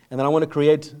 11, and then I want to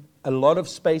create a lot of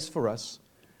space for us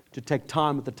to take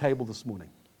time at the table this morning.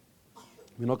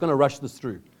 We're not going to rush this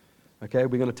through. Okay,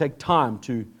 we're going to take time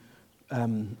to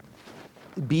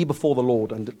be before the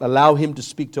Lord and allow Him to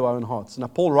speak to our own hearts. Now,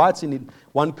 Paul writes in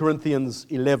 1 Corinthians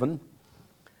 11,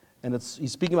 and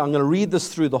he's speaking about, I'm going to read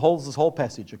this through this whole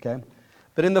passage, okay?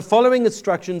 But in the following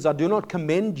instructions, I do not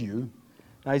commend you.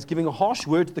 Now, he's giving a harsh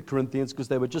word to the Corinthians because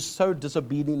they were just so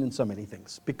disobedient in so many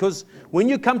things. Because when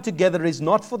you come together, it is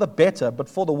not for the better, but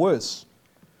for the worse.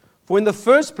 For in the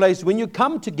first place, when you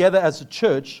come together as a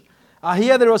church, I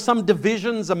hear there are some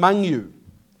divisions among you.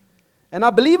 And I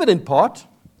believe it in part.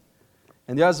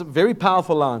 And there's a very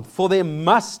powerful line. For there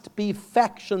must be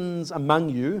factions among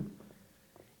you,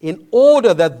 in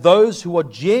order that those who are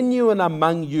genuine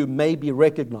among you may be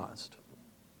recognized.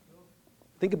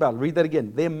 Think about it. Read that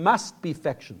again. There must be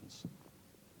factions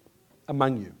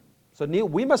among you. So, Neil,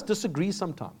 we must disagree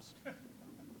sometimes.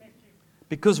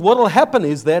 Because what will happen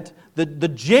is that the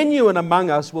genuine among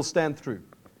us will stand through.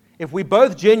 If we're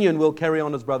both genuine, we'll carry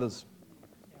on as brothers.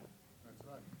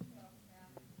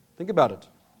 Think about it.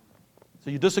 So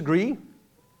you disagree.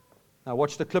 I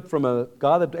watched a clip from a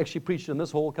guy that actually preached in this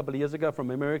hall a couple of years ago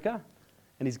from America,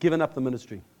 and he's given up the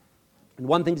ministry. And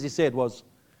one thing he said was,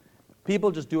 people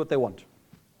just do what they want.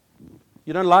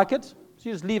 You don't like it, so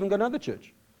you just leave and go to another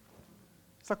church.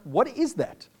 It's like, what is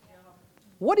that?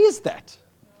 What is that?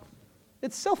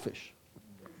 It's selfish.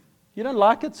 You don't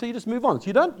like it, so you just move on.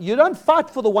 So you don't fight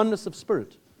for the oneness of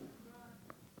spirit.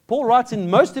 Paul writes in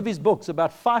most of his books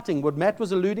about fighting, what Matt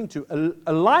was alluding to,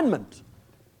 alignment.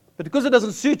 But because it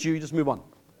doesn't suit you, you just move on.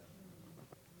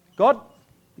 God,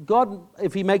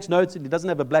 if He makes notes and He doesn't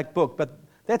have a black book, but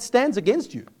that stands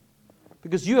against you.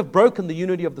 Because you have broken the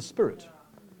unity of the Spirit.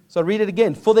 So I read it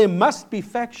again. For there must be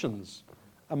factions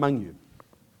among you,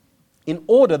 in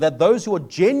order that those who are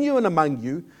genuine among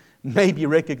you may be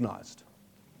recognized.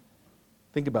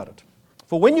 Think about it.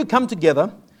 For when you come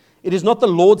together, it is not the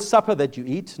Lord's Supper that you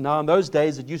eat. Now, in those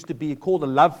days, it used to be called a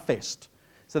love fest.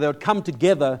 So they would come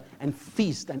together and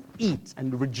feast and eat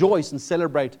and rejoice and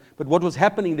celebrate. But what was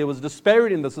happening, there was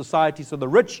disparity in the society. So the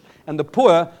rich and the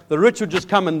poor, the rich would just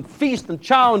come and feast and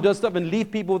chow and do stuff and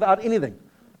leave people without anything.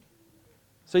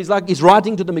 So he's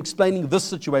writing to them, explaining this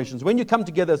situation. So when you come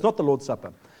together, it's not the Lord's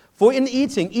Supper. For in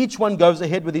eating, each one goes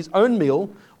ahead with his own meal,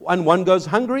 and one goes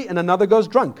hungry and another goes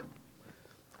drunk.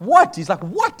 What? He's like,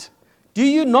 what? Do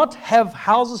you not have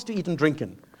houses to eat and drink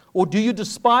in? Or do you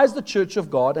despise the church of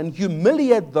God and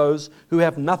humiliate those who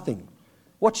have nothing?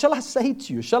 What shall I say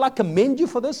to you? Shall I commend you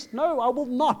for this? No, I will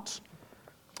not.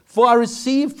 For I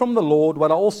received from the Lord what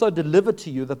I also delivered to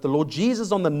you, that the Lord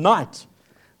Jesus, on the night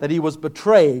that He was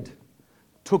betrayed,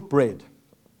 took bread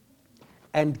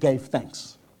and gave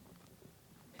thanks.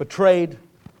 Betrayed,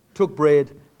 took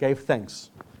bread, gave thanks.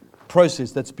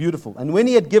 Process, that's beautiful. And when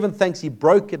He had given thanks, He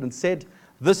broke it and said,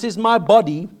 "This is my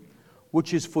body,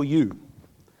 which is for you.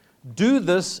 Do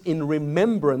this in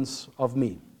remembrance of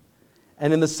me.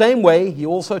 And in the same way, he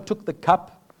also took the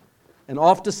cup, and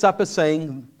after supper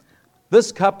saying,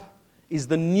 this cup is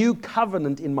the new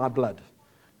covenant in my blood.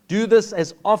 Do this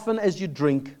as often as you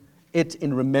drink it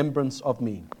in remembrance of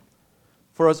me.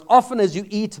 For as often as you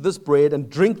eat this bread and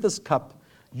drink this cup,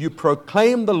 you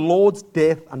proclaim the Lord's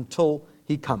death until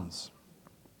he comes.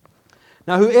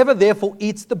 Now whoever therefore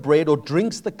eats the bread or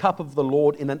drinks the cup of the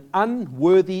Lord in an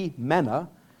unworthy manner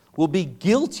will be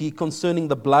guilty concerning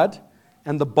the blood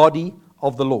and the body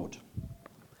of the Lord.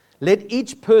 Let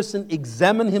each person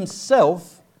examine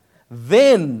himself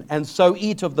then, and so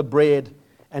eat of the bread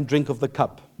and drink of the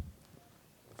cup.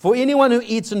 For anyone who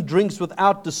eats and drinks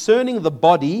without discerning the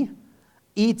body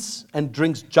eats and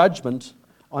drinks judgment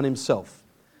on himself.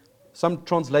 Some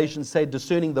translations say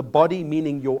discerning the body,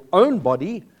 meaning your own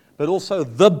body, but also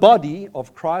the body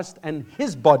of Christ and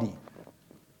his body,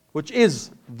 which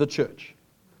is the church.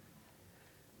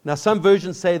 Now, some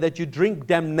versions say that you drink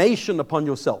damnation upon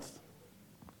yourself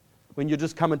when you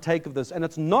just come and take of this. And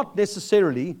it's not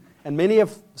necessarily, and many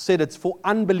have said it's for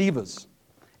unbelievers.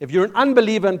 If you're an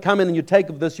unbeliever and come in and you take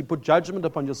of this, you put judgment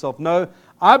upon yourself. No,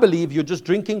 I believe you're just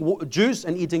drinking juice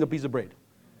and eating a piece of bread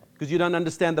because you don't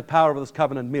understand the power of this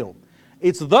covenant meal.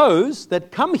 It's those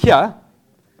that come here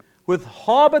with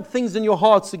harbored things in your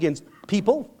hearts against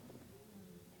people,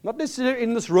 not necessarily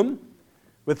in this room,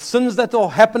 with sins that are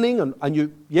happening, and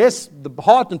you, yes, the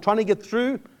heart and trying to get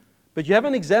through, but you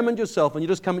haven't examined yourself and you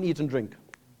just come and eat and drink.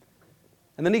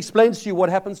 And then he explains to you what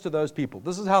happens to those people.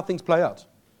 This is how things play out.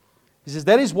 He says,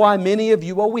 that is why many of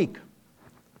you are weak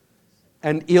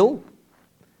and ill,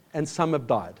 and some have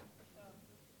died.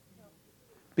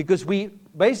 Because we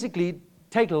basically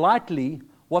take lightly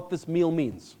what this meal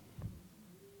means.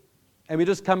 And we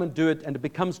just come and do it, and it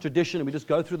becomes tradition, and we just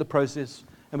go through the process,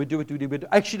 and we do what we do. We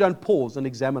actually don't pause and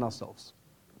examine ourselves.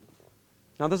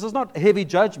 Now, this is not heavy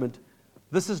judgment.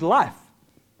 This is life.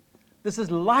 This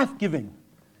is life-giving.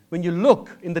 When you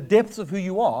look in the depths of who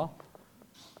you are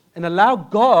and allow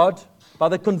God, by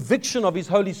the conviction of his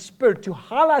Holy Spirit, to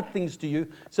highlight things to you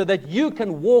so that you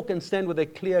can walk and stand with a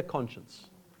clear conscience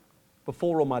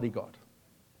before Almighty God.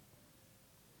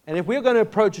 And if we're going to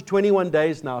approach 21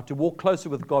 days now to walk closer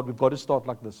with God, we've got to start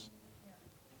like this.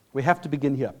 We have to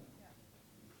begin here.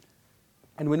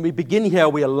 And when we begin here,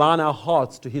 we align our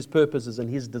hearts to his purposes and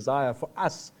his desire for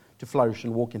us to flourish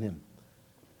and walk in him.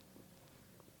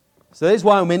 So that is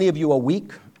why many of you are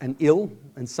weak and ill,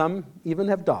 and some even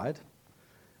have died.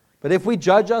 But if we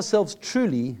judge ourselves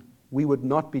truly, we would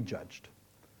not be judged.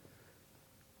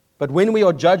 But when we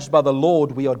are judged by the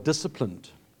Lord, we are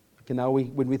disciplined. Okay, now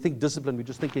when we think discipline, we're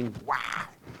just thinking,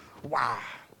 wow.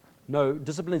 No,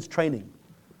 discipline is training.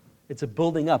 It's a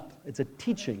building up. It's a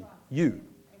teaching you.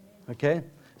 Okay?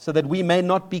 So that we may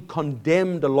not be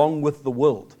condemned along with the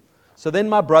world. So then,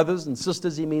 my brothers and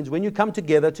sisters, he means when you come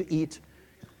together to eat,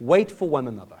 wait for one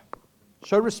another.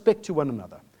 Show respect to one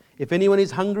another. If anyone is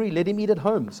hungry, let him eat at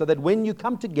home, so that when you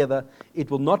come together,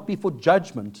 it will not be for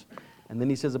judgment. And then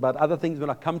he says about other things, when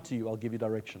I come to you, I'll give you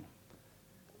direction.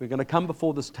 We're going to come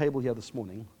before this table here this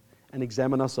morning and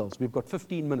examine ourselves. We've got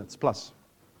 15 minutes plus.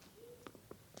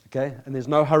 Okay? And there's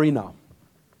no hurry now.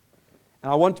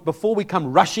 And I want, before we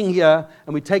come rushing here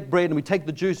and we take bread and we take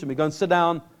the juice and we go and sit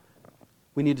down,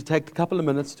 we need to take a couple of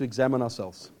minutes to examine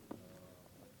ourselves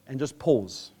and just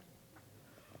pause.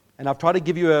 And I've tried to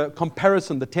give you a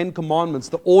comparison, the 10 Commandments,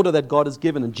 the order that God has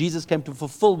given, and Jesus came to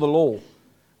fulfill the law.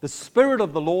 The spirit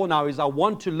of the law now is I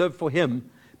want to live for him,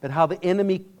 but how the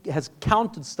enemy has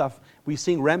countered stuff we're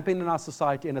seeing rampant in our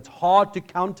society, and it's hard to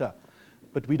counter,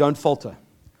 but we don't falter.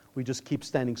 We just keep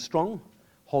standing strong,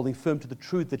 holding firm to the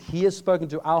truth that he has spoken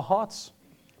to our hearts,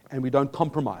 and we don't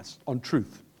compromise on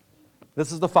truth.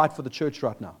 This is the fight for the church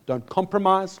right now. Don't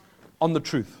compromise on the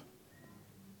truth.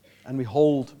 And we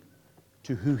hold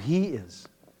to who he is,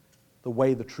 the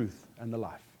way, the truth, and the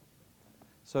life.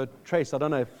 So, Trace, I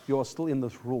don't know if you're still in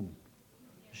this room.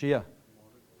 Is she here?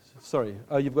 Sorry.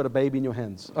 Oh, you've got a baby in your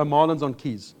hands. Oh, Marlon's on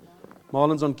keys.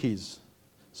 Marlon's on keys.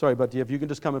 Sorry, but if you can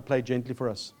just come and play gently for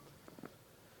us.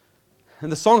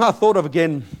 And the song I thought of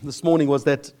again this morning was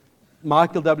that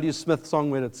Michael W. Smith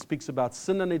song where it speaks about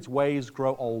sin and its ways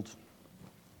grow old.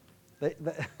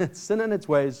 Sin and its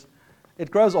ways,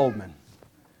 it grows old, man.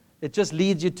 It just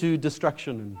leads you to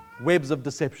destruction and webs of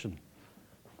deception.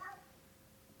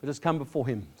 But just come before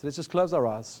him. So let's just close our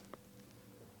eyes.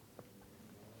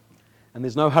 And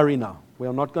there's no hurry now. We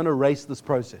are not going to race this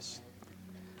process.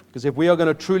 Because if we are going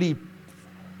to truly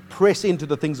press into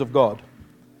the things of God,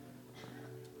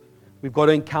 we've got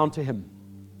to encounter him.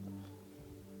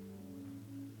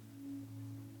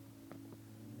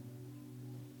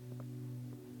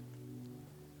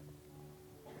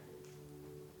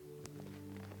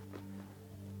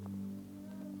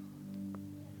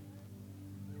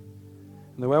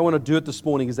 And the way I want to do it this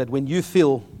morning is that when you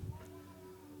feel,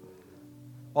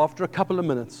 after a couple of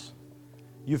minutes,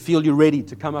 you feel you're ready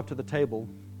to come up to the table,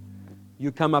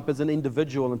 you come up as an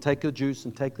individual and take the juice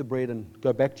and take the bread and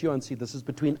go back to your own seat. This is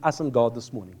between us and God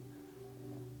this morning.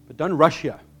 But don't rush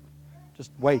here. Just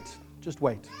wait. Just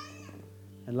wait.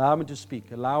 Allow Him to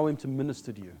speak. Allow Him to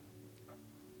minister to you.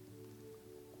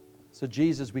 So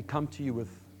Jesus, we come to you with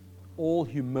all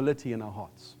humility in our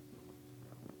hearts,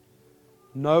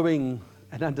 knowing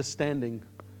and understanding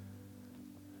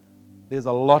there's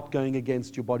a lot going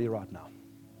against your body right now.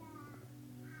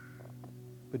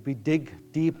 But we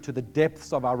dig deep to the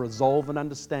depths of our resolve and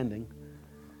understanding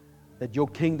that your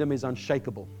kingdom is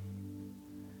unshakable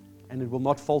and it will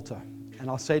not falter. And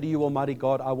I'll say to you, Almighty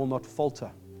God, I will not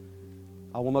falter.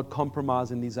 I will not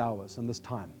compromise in these hours and this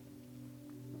time.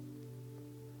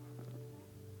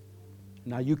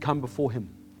 Now you come before Him.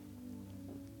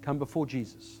 Come before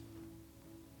Jesus,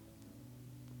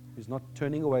 who's not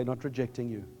turning away, not rejecting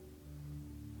you.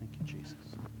 Thank you, Jesus.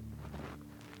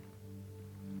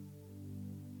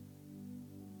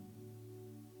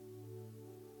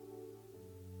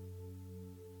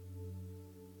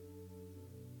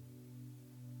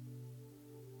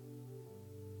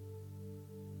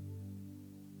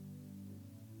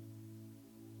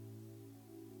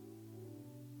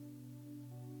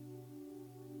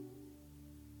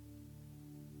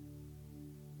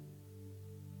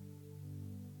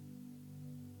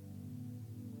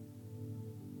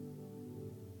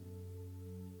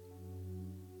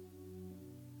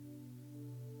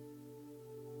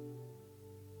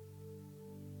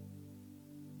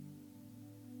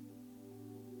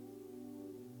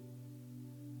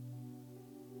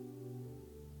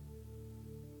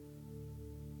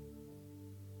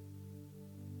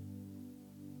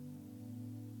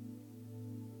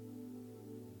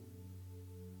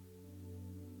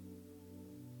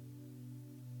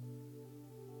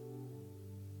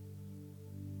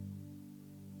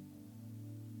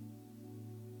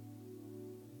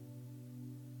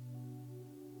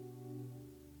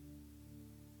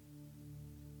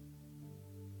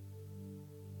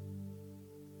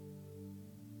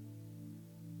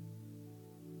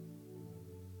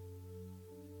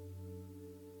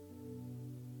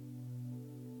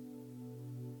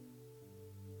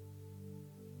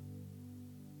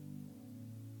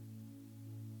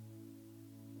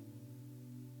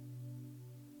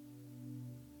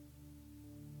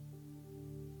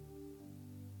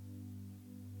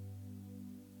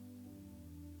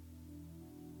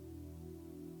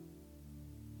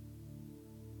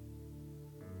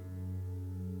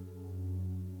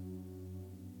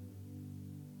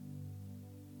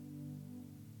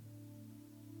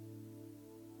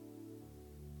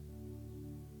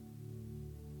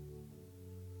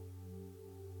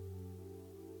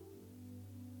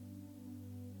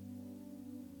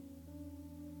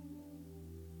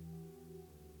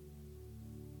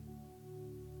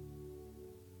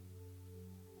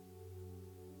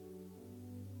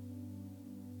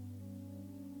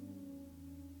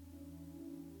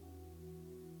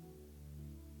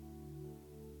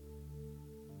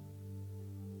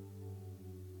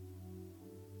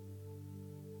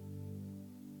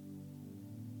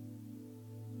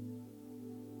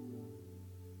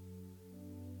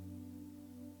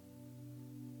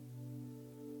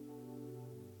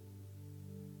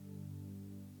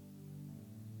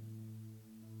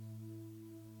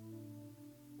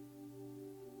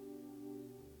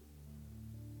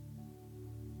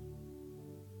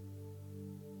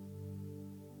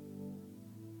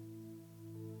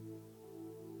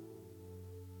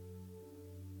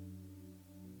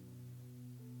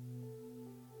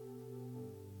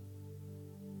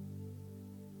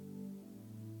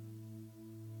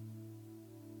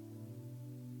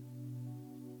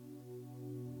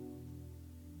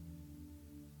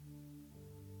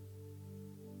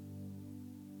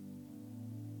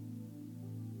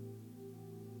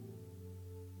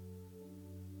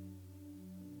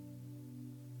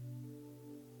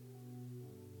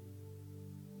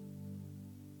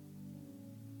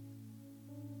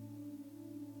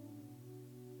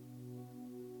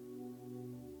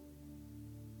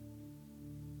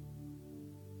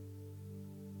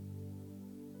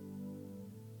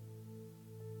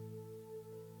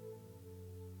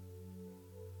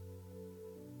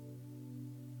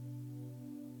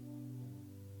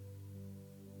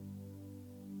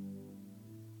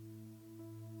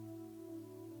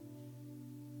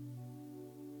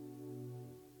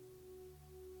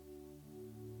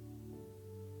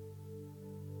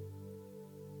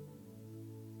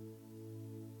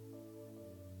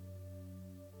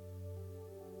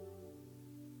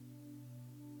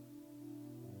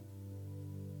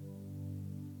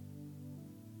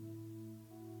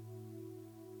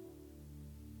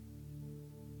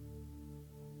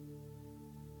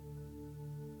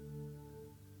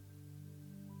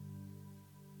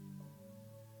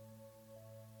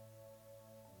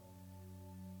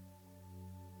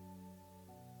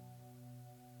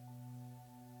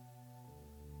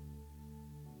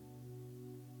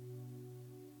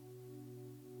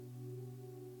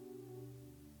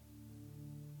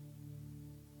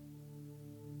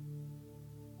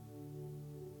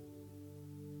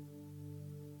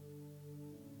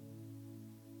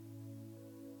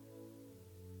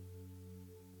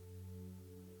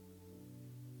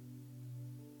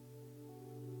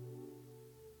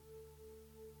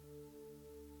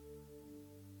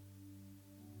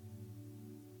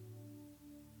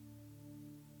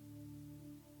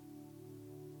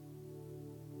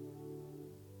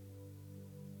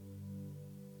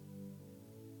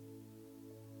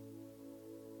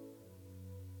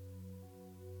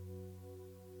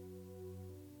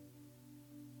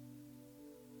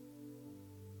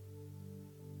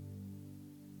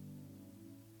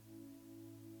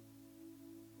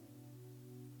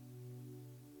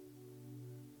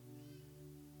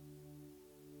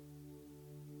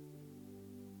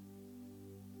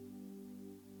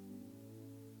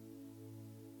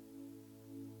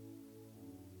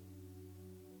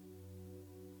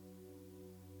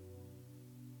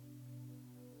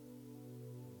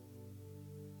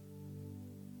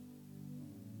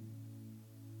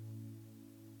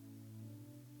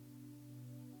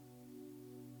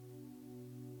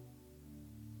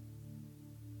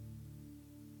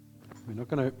 We're not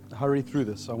going to hurry through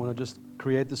this. I want to just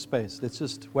create the space. Let's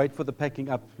just wait for the packing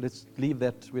up. Let's leave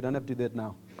that. We don't have to do that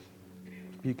now.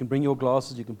 You can bring your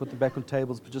glasses. You can put them back on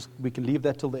tables. But just we can leave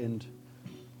that till the end.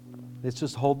 Let's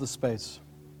just hold the space.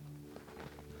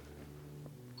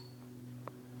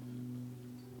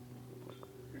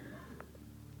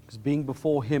 Because being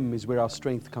before Him is where our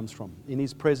strength comes from. In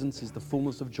His presence is the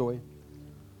fullness of joy.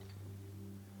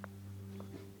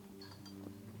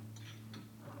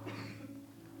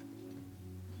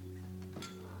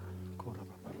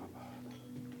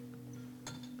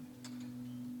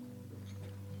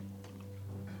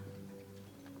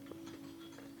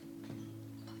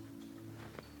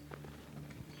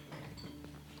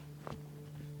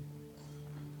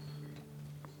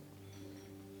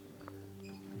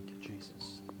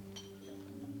 Jesus.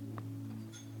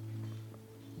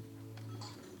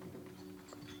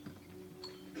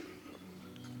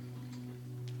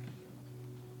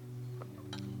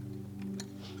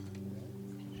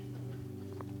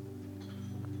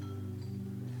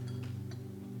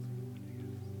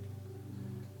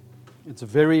 It's a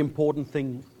very important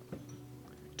thing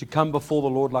to come before the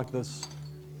Lord like this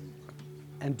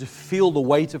and to feel the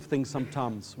weight of things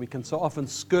sometimes. We can so often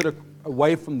skirt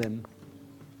away from them.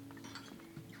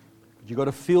 You've got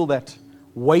to feel that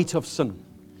weight of sin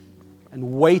and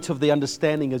weight of the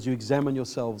understanding as you examine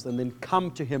yourselves, and then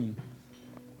come to Him,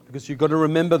 because you've got to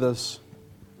remember this.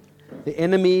 The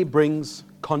enemy brings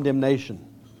condemnation,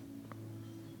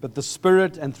 but the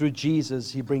Spirit and through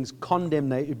Jesus, He brings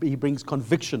He brings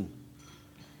conviction,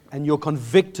 and you're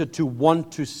convicted to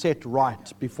want to set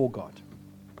right before God.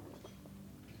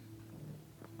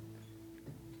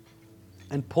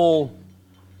 And Paul,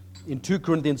 in 2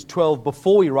 Corinthians 12,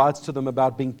 before he writes to them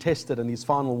about being tested and his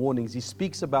final warnings, he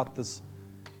speaks about this,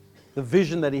 the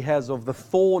vision that he has of the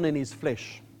thorn in his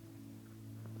flesh.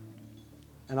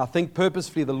 And I think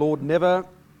purposefully the Lord never,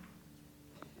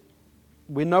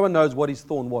 when no one knows what his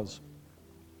thorn was.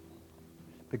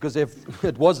 Because if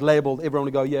it was labeled, everyone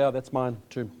would go, yeah, that's mine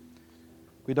too.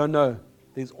 We don't know.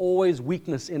 There's always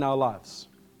weakness in our lives.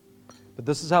 But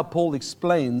this is how Paul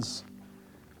explains,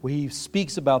 where he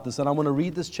speaks about this, and I want to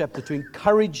read this chapter to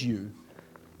encourage you,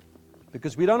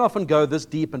 because we don't often go this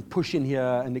deep and push in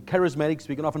here, and the charismatics,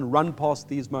 we can often run past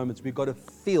these moments. We've got to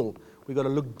feel, we've got to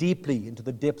look deeply into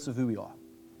the depths of who we are.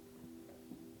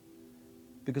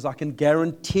 Because I can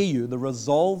guarantee you the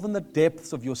resolve and the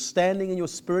depths of your standing and your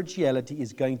spirituality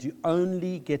is going to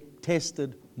only get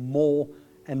tested more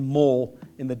and more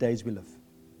in the days we live.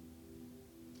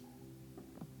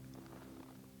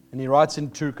 And he writes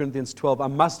in 2 Corinthians 12, I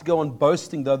must go on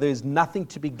boasting, though there is nothing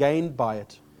to be gained by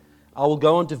it. I will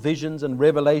go on to visions and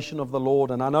revelation of the Lord.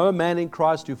 And I know a man in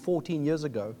Christ who 14 years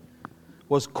ago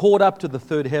was caught up to the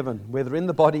third heaven, whether in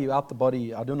the body or out the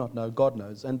body, I do not know, God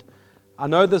knows. And I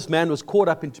know this man was caught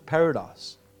up into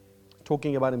paradise,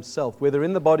 talking about himself, whether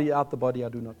in the body or out the body, I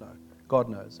do not know, God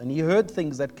knows. And he heard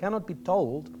things that cannot be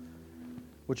told,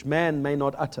 which man may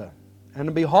not utter. And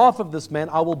on behalf of this man,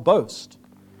 I will boast.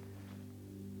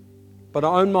 But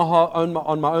on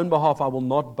my own behalf, I will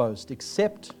not boast,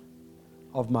 except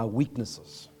of my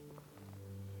weaknesses.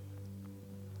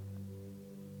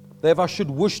 That if I should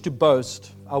wish to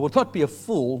boast, I would not be a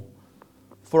fool,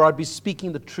 for I'd be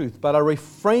speaking the truth. But I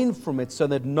refrain from it, so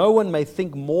that no one may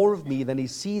think more of me than he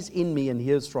sees in me and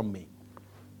hears from me.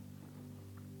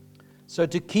 So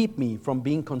to keep me from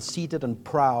being conceited and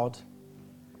proud,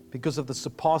 because of the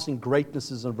surpassing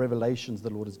greatnesses and revelations the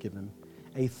Lord has given him,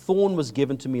 a thorn was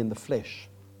given to me in the flesh,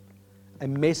 a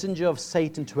messenger of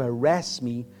Satan to harass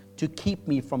me, to keep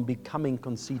me from becoming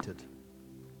conceited.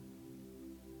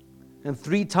 And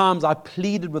 3 times I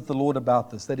pleaded with the Lord about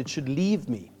this, that it should leave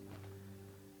me.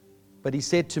 But He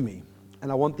said to me,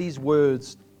 and I want these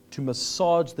words to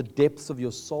massage the depths of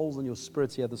your souls and your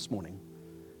spirits here this morning,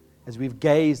 as we've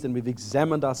gazed and we've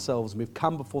examined ourselves and we've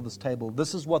come before this table.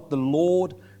 This is what the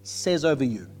Lord says over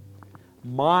you.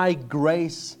 My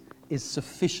grace is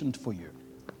sufficient for you.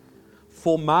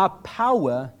 For my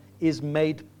power is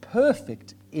made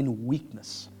perfect in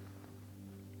weakness.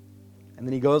 And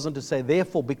then he goes on to say,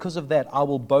 therefore, because of that, I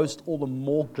will boast all the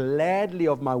more gladly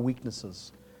of my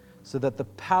weaknesses, so that the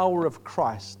power of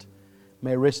Christ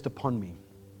may rest upon me.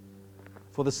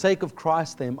 For the sake of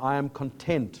Christ, then, I am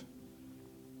content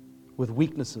with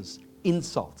weaknesses,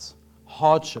 insults,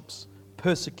 hardships,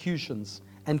 persecutions,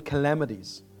 and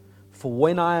calamities. For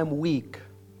when I am weak,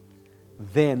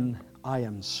 then I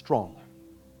am strong.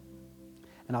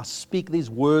 And I speak these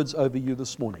words over you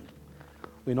this morning.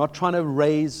 We're not trying to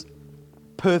raise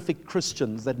perfect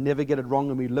Christians that never get it wrong,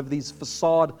 and we live these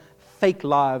facade, fake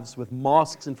lives with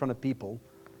masks in front of people.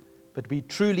 But we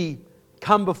truly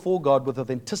come before God with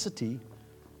authenticity,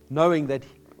 knowing that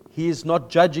He is not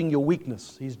judging your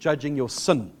weakness, He's judging your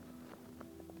sin.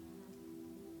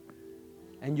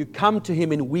 And you come to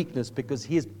Him in weakness because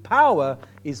His power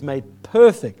is made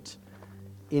perfect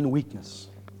in weakness.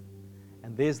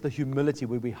 And there's the humility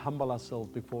where we humble ourselves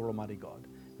before Almighty God.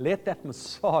 Let that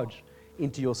massage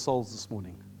into your souls this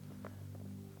morning.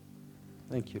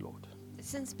 Thank you, Lord.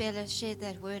 Since Bella shared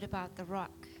that word about the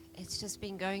rock, it's just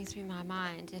been going through my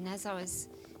mind. And as I was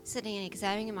sitting and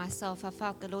examining myself, I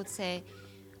felt the Lord say,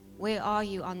 where are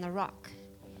you on the rock?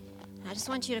 And I just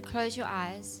want you to close your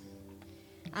eyes.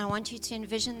 I want you to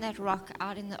envision that rock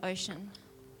out in the ocean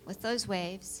with those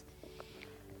waves.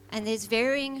 And there's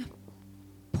varying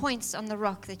points on the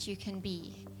rock that you can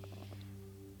be.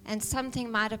 And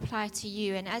something might apply to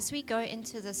you. And as we go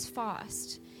into this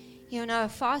fast, you know, a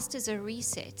fast is a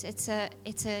reset. It's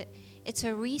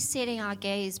a resetting our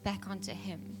gaze back onto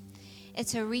Him.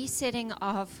 It's a resetting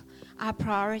of our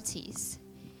priorities.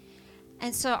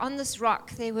 And so on this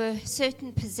rock, there were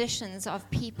certain positions of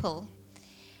people.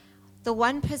 The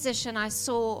one position I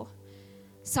saw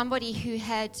somebody he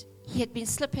had been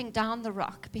slipping down the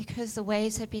rock because the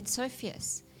waves had been so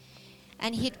fierce.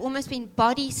 And he'd almost been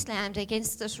body slammed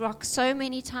against this rock so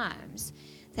many times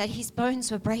that his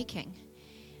bones were breaking.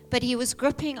 But he was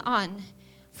gripping on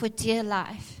for dear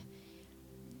life.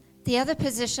 The other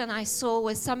position I saw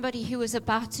was somebody who was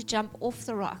about to jump off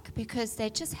the rock because they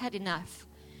just had enough.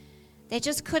 They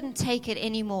just couldn't take it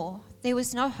anymore. There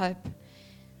was no hope.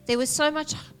 There was so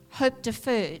much hope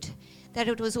deferred that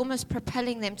it was almost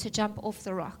propelling them to jump off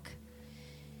the rock.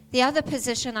 The other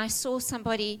position, I saw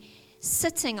somebody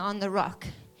sitting on the rock,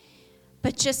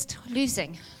 but just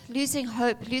losing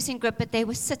hope, losing grip, but they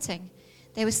were sitting.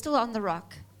 They were still on the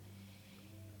rock.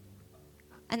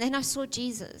 And then I saw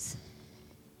Jesus.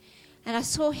 And I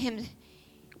saw Him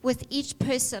with each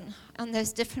person on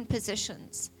those different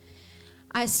positions.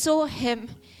 I saw Him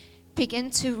begin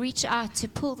to reach out to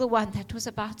pull the one that was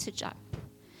about to jump.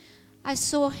 I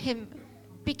saw Him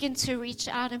begin to reach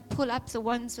out and pull up the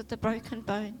ones with the broken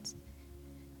bones.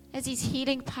 As His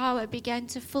healing power began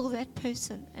to fill that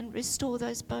person and restore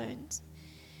those bones.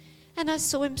 And I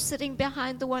saw Him sitting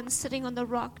behind the ones sitting on the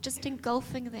rock, just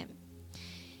engulfing them.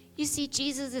 You see,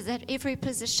 Jesus is at every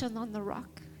position on the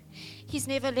rock. He's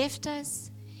never left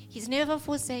us. He's never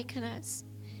forsaken us.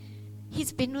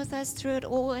 He's been with us through it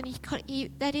all, and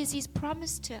that is His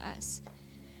promise to us.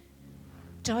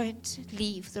 Don't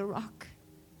leave the rock.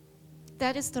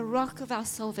 That is the rock of our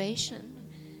salvation.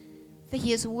 That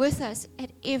He is with us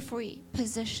at every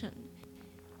position.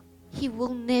 He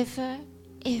will never,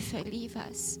 ever leave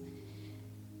us.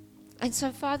 And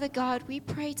so, Father God, we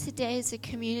pray today as a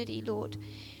community, Lord.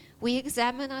 We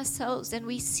examine ourselves and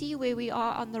we see where we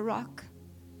are on the rock.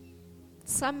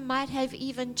 Some might have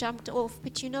even jumped off,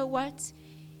 but you know what?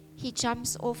 He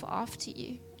jumps off after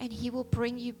you, and He will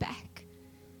bring you back.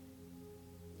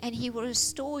 And He will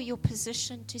restore your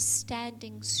position to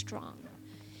standing strong.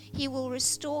 He will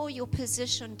restore your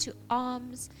position to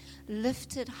arms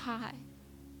lifted high.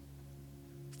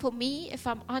 For me, if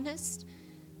I'm honest,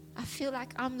 I feel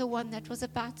like I'm the one that was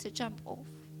about to jump off.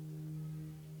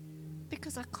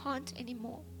 Because I can't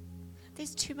anymore.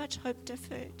 There's too much hope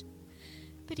deferred.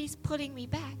 But He's pulling me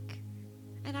back.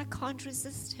 And I can't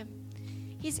resist Him.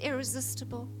 He's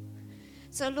irresistible.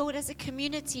 So Lord, as a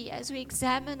community, as we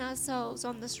examine ourselves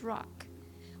on this rock,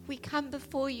 we come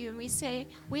before You and we say,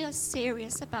 we are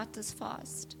serious about this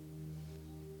fast.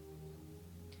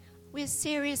 We're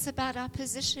serious about our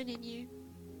position in You.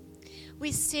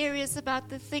 We're serious about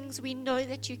the things we know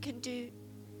that You can do.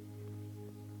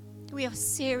 We are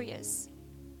serious,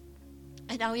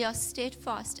 and we are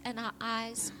steadfast, and our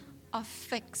eyes are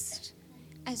fixed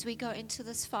as we go into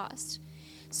this fast.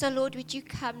 So Lord, would You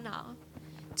come now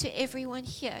to everyone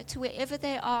here, to wherever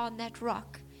they are on that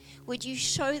rock. Would You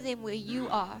show them where You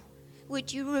are?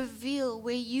 Would You reveal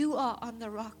where You are on the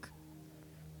rock?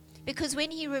 Because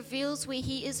when He reveals where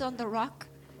He is on the rock,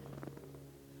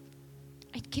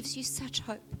 it gives you such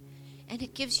hope, and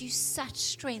it gives you such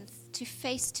strength to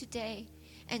face today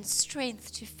and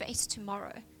strength to face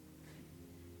tomorrow.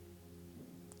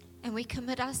 And we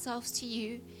commit ourselves to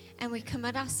You, and we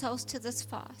commit ourselves to this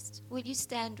fast. Will you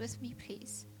stand with me,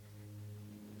 please?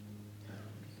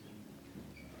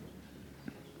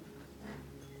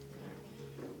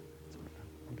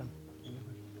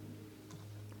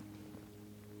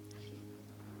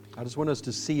 I just want us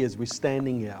to see as we're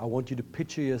standing here, I want you to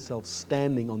picture yourself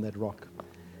standing on that rock.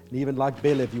 And even like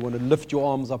Bella, if you want to lift your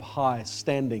arms up high,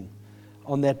 standing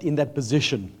on that, in that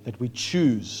position that we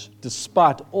choose,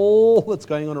 despite all that's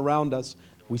going on around us,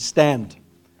 we stand.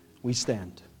 We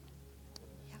stand.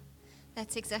 Yeah.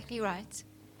 That's exactly right.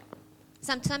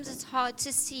 Sometimes it's hard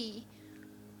to see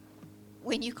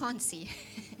when you can't see.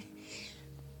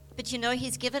 But you know,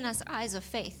 He's given us eyes of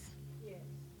faith.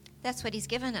 That's what He's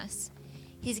given us.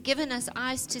 He's given us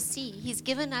eyes to see. He's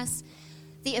given us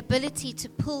the ability to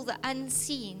pull the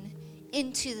unseen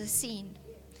into the seen.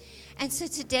 And so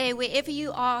today, wherever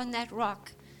you are on that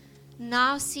rock,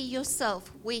 now see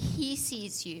yourself where He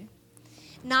sees you.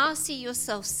 Now see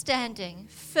yourself standing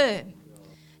firm,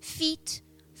 feet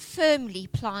firmly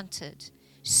planted,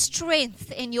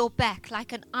 strength in your back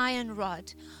like an iron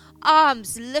rod,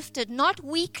 arms lifted, not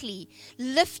weakly,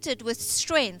 lifted with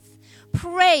strength,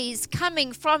 praise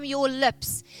coming from your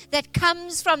lips that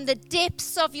comes from the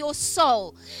depths of your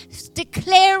soul,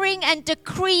 declaring and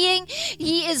decreeing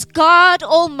He is God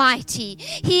Almighty.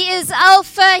 He is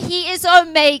Alpha, He is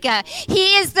Omega.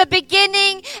 He is the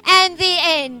beginning and the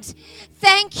end.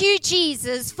 Thank you,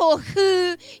 Jesus, for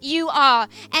who you are.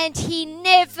 And He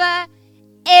never,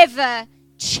 ever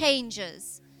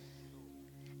changes.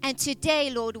 And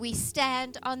today, Lord, we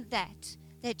stand on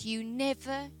that you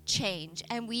never change.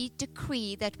 And we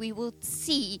decree that we will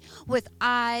see with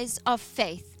eyes of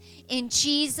faith. In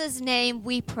Jesus' name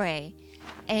we pray.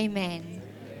 Amen.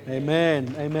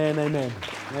 Amen. Amen. Amen.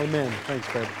 Amen.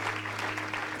 Thanks, babe.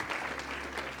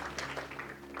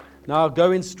 Now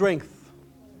go in strength.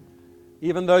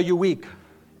 Even though you're weak,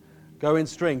 go in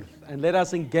strength. And let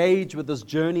us engage with this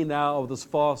journey now of this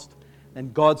fast.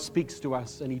 And God speaks to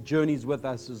us and He journeys with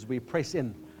us as we press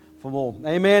in for more.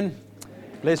 Amen.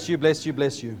 Bless you, bless you,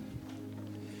 bless you.